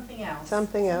something else.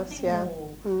 Something yeah. More.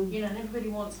 And everybody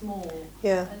wants more.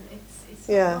 Yeah. And it's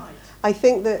yeah. right. I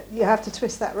think that you have to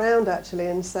twist that round actually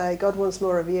and say God wants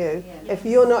more of you. Yeah. If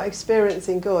you're not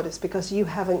experiencing God, it's because you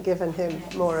haven't given him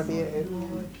more of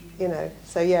you.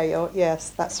 So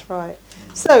yes, that's right.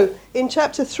 So in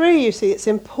chapter 3, you see, it's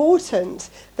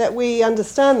important that we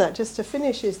understand that. Just to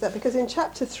finish is that because in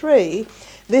chapter 3,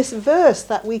 this verse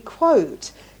that we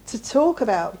quote to talk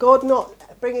about God not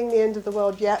bringing the end of the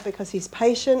world yet because he's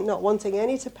patient, not wanting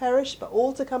any to perish, but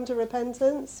all to come to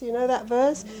repentance. You know that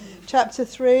verse? Chapter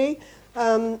 3,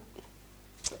 where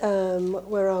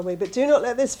are we? But do not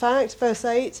let this fact, verse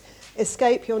 8,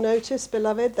 escape your notice,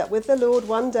 beloved, that with the Lord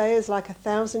 1 day is like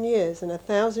 1,000 years, and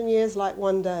 1,000 years like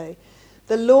 1 day.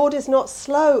 The Lord is not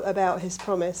slow about his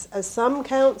promise, as some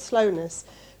count slowness,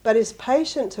 but is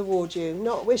patient toward you,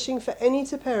 not wishing for any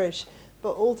to perish,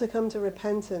 but all to come to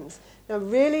repentance. Now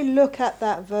really look at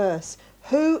that verse.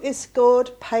 Who is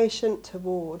God patient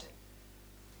toward?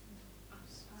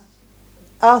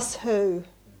 Us who?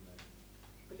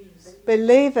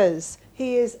 Believers.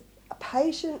 He is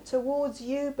patient towards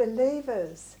you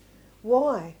believers.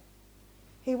 Why?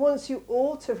 He wants you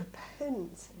all to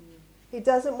repent. He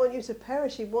doesn't want you to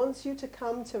perish. He wants you to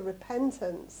come to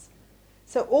repentance.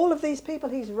 So all of these people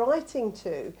he's writing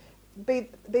to, be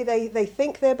they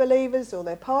think they're believers, or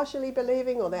they're partially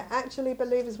believing, or they're actually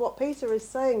believers, what Peter is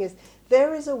saying is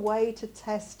there is a way to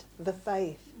test the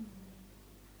faith.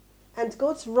 And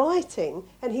God's writing,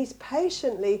 and he's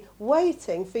patiently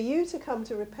waiting for you to come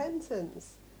to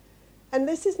repentance. And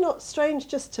this is not strange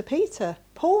just to Peter.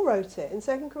 Paul wrote it in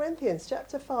 2 Corinthians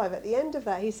chapter 5. At the end of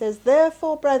that he says,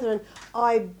 "Therefore, brethren,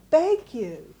 I beg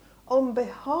you, on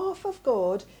behalf of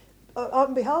God,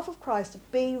 on behalf of Christ,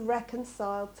 be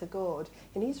reconciled to God."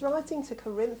 And he's writing to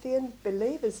Corinthian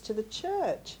believers, to the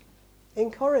church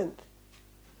in Corinth.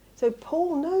 So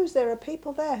Paul knows there are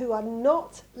people there who are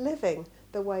not living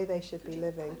the way they should be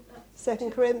living.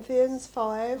 2 Corinthians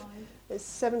 5, it's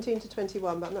 17 to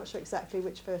 21, but I'm not sure exactly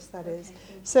which verse that is.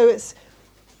 So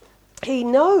he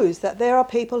knows that there are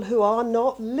people who are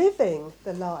not living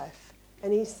the life.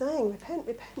 And he's saying, repent,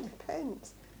 repent,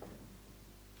 repent.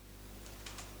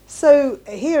 So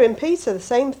here in Peter, the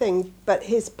same thing, but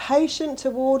he's patient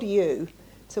toward you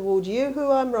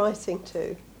who I'm writing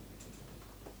to,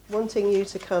 wanting you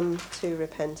to come to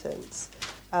repentance.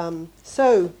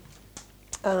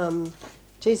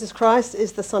 Jesus Christ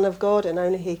is the Son of God, and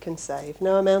only he can save.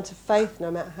 No amount of faith,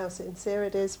 no matter how sincere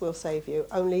it is, will save you.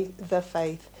 Only the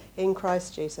faith in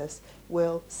Christ Jesus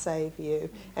will save you.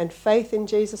 And faith in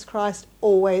Jesus Christ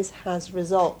always has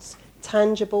results,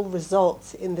 tangible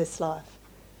results in this life.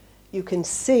 You can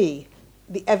see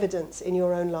the evidence in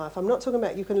your own life. I'm not talking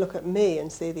about you can look at me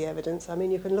and see the evidence. I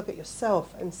mean, you can look at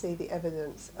yourself and see the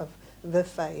evidence of the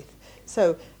faith.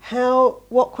 So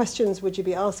what questions would you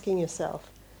be asking yourself?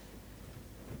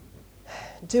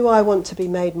 Do I want to be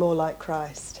made more like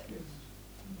Christ?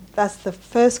 That's the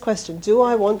first question. Do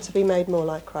I want to be made more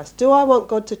like Christ? Do I want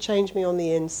God to change me on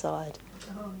the inside?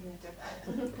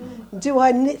 Do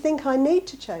I think I need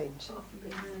to change?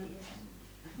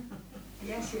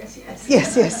 Yes.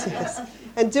 Yes.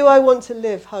 And do I want to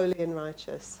live holy and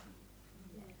righteous?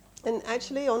 And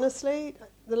actually, honestly,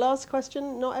 the last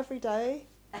question, not every day.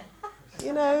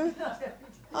 You know,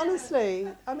 honestly,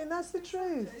 I mean, that's the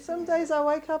truth. Some days I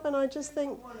wake up and I just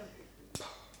think,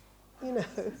 you know,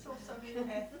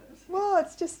 well,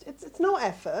 it's not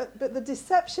effort, but the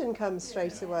deception comes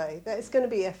straight away that it's going to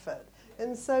be effort.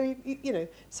 And so,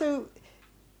 so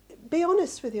be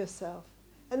honest with yourself.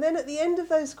 And then at the end of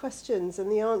those questions and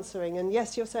the answering, and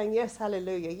yes, you're saying, yes,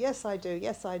 hallelujah, yes, I do,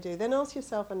 then ask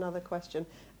yourself another question.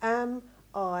 Am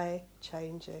I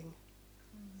changing?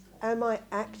 Am I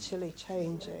actually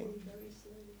changing?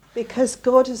 Because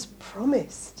God has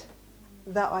promised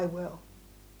that I will.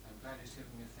 I'm glad he's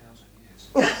given me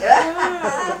 1,000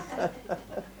 years.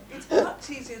 It's much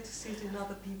easier to see it in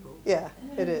other people. Yeah,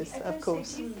 it is, of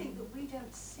course. Do you think that we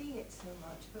don't see it so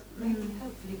much, but maybe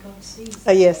hopefully God sees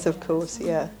it? Yes, of course,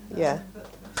 yeah. But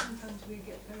sometimes we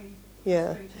get very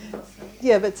frustrated and not saying.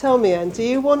 Yeah, but tell me, Anne, do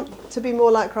you want to be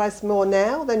more like Christ more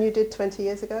now than you did 20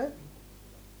 years ago?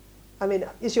 I mean,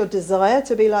 is your desire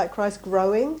to be like Christ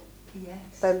growing?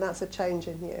 Yes. Then that's a change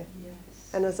in you. Yes.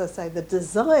 And as I say, the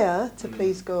desire to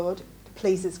please God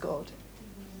pleases God.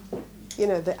 You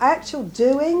know, the actual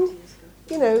doing,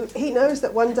 you know, he knows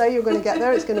that one day you're going to get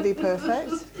there, it's going to be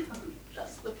perfect.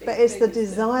 But it's the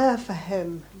desire for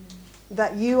him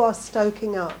that you are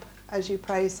stoking up as you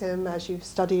praise him, as you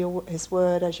study his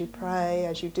word, as you pray,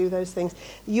 as you do those things.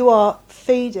 You are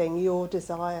feeding your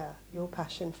desire, your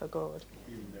passion for God.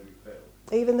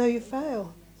 Even though you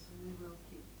fail.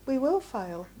 We will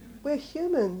fail. We're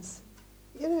humans.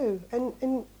 You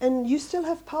know, and you still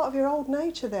have part of your old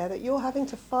nature there that you're having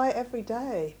to fight every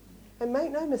day. And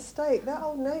make no mistake, that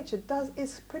old nature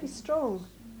is pretty strong.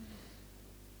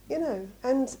 You know,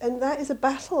 and that is a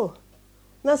battle.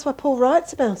 And that's why Paul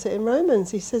writes about it in Romans.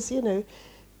 He says, you know,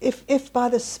 if by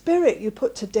the Spirit you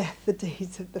put to death the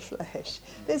deeds of the flesh,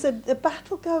 there's a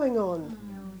battle going on.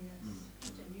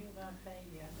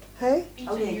 Hey?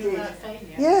 Oh, yeah, he did.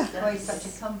 Yeah. Oh, he's such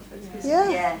a comfort.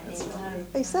 Yeah.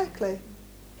 Exactly.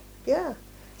 Yeah.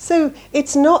 So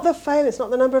it's not the fail, it's not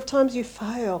the number of times you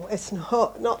fail, it's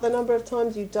not the number of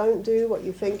times you don't do what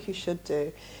you think you should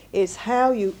do. It's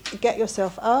how you get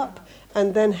yourself up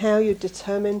and then how you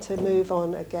determine to move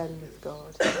on again with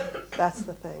God. That's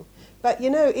the thing. But,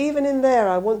 you know, even in there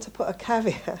I want to put a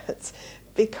caveat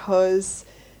because,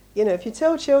 you know, if you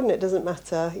tell children it doesn't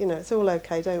matter, you know, it's all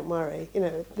okay, don't worry. You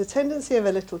know, the tendency of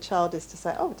a little child is to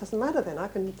say, oh, it doesn't matter then, I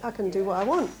can do what I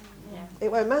want. Yeah.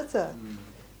 It won't matter.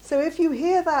 So if you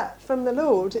hear that from the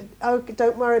Lord, oh,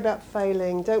 don't worry about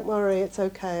failing, don't worry, it's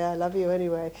okay, I love you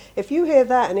anyway. If you hear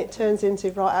that and it turns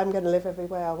into, right, I'm going to live every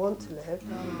way I want to live,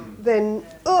 then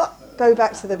go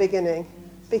back to the beginning,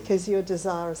 because your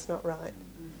desire is not right.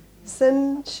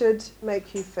 Sin should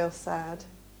make you feel sad.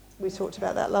 We talked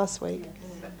about that last week.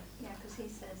 Yeah, because he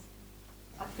says,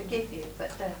 I forgive you,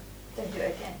 but don't do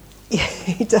it again. Yeah,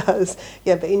 he does.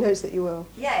 Yeah, but he knows that you will.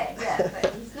 Yeah,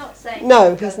 but he's not saying...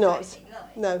 No, he's not.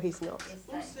 No, he's not.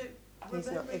 Also,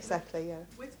 he's not, exactly, yeah.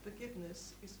 With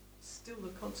forgiveness is still the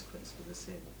consequence for the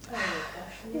sin.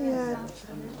 Yeah.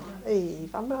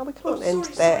 Eve, we can't end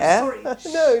there. Sorry.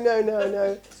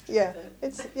 No. Yeah,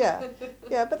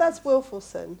 yeah, but that's willful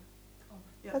sin.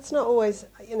 That's not always,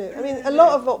 I mean, a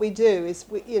lot of what we do is,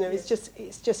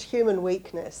 it's just human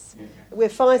weakness. We're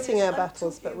fighting our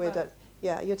battles, but we don't.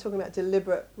 Yeah, you're talking about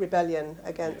deliberate rebellion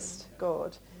against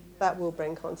God. That will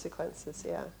bring consequences,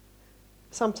 yeah.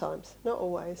 Sometimes, not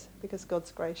always, because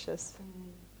God's gracious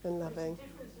and loving. There's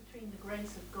a difference between the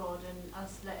grace of God and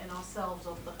us letting ourselves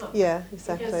off the hook. Yeah,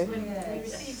 exactly. Because when you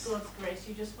receive God's grace,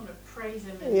 you just want to praise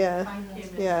Him and thank Him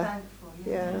and be thankful.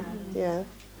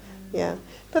 Yeah.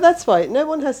 But that's why no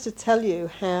one has to tell you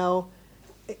how,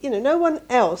 no one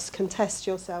else can test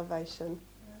your salvation.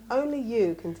 Only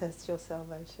you can test your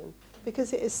salvation.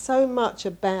 Because it is so much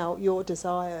about your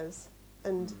desires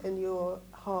and your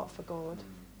heart for God.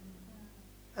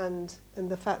 And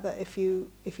the fact that if you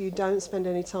don't spend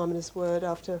any time in His Word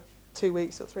after 2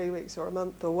 weeks or 3 weeks or a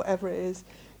month or whatever it is,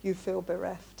 you feel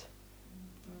bereft.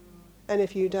 And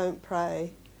if you don't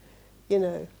pray,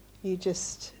 you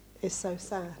just, it's so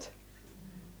sad.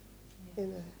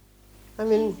 I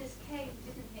mean... Jesus came,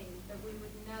 didn't He, that we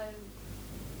would know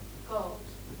God,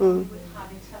 that we would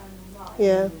have eternal life.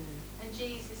 Yeah. And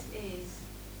Jesus is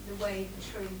the way, the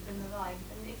truth and the life.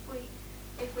 And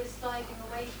if we're sliding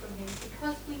away from Him,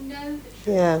 because we know the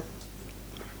truth,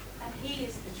 and He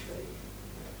is the truth,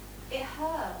 it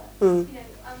hurts, and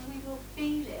we will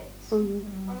feel it,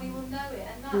 and we will know it,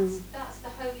 and that's the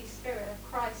Holy Spirit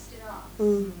of Christ in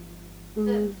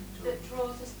us, that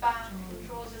draws us back and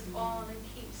draws us on and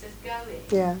keeps us going,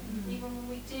 even when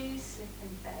we do slip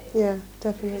and fail. Yeah,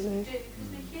 definitely. Because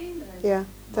we're human. Yeah,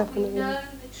 but definitely. we know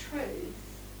the truth,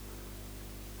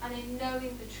 and in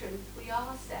knowing the truth, we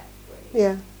are set free.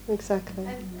 Yeah, exactly.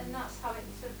 And that's how it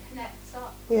sort of connects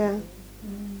up. Yeah,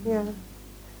 yeah.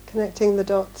 Connecting the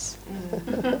dots.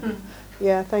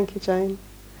 Yeah, thank you, Jane.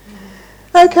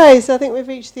 Okay, so I think we've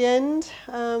reached the end.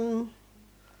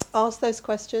 Ask those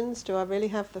questions. Do I really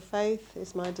have the faith?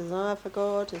 Is my desire for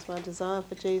God? Is my desire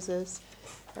for Jesus?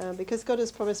 Because God has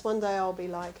promised one day I'll be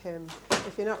like Him.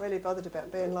 If you're not really bothered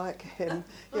about being like Him,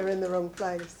 you're in the wrong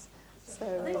place. So,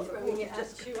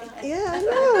 yeah, I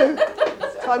know.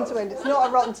 Time to end. It's not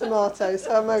a rotten tomato,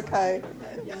 so I'm okay.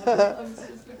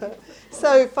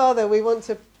 So, Father, we want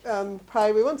to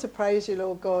pray. We want to praise you,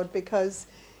 Lord God, because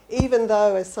even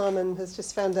though, as Simon has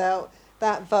just found out,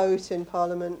 that vote in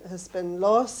Parliament has been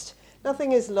lost,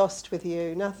 nothing is lost with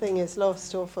you. Nothing is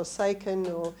lost or forsaken.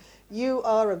 Or you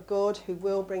are a God who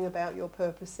will bring about your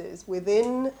purposes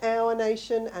within our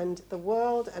nation and the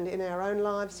world and in our own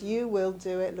lives. You will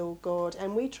do it, Lord God,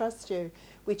 and we trust you.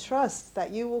 We trust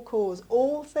that you will cause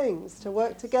all things to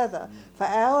work together for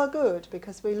our good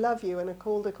because we love you and are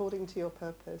called according to your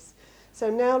purpose. So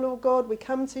now, Lord God, we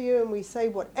come to you and we say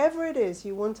whatever it is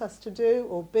you want us to do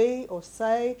or be or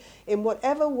say, in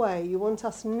whatever way you want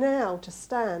us now to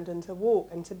stand and to walk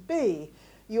and to be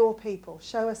your people.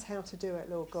 Show us how to do it,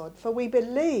 Lord God. For we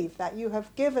believe that you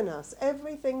have given us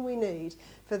everything we need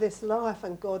for this life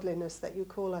and godliness that you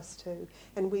call us to.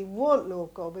 And we want,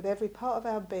 Lord God, with every part of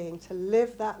our being to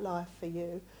live that life for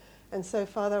you. And so,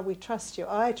 Father, we trust you.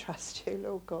 I trust you,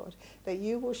 Lord God, that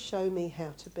you will show me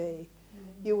how to be.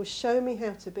 You will show me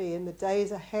how to be in the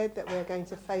days ahead that we're going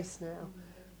to face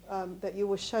now. That you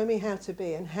will show me how to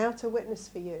be and how to witness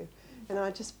for you. And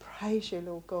I just praise you,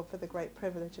 Lord God, for the great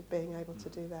privilege of being able to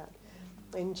do that.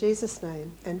 In Jesus'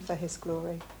 name and for his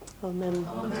glory. Amen.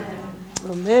 Amen.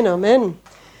 Amen. Amen.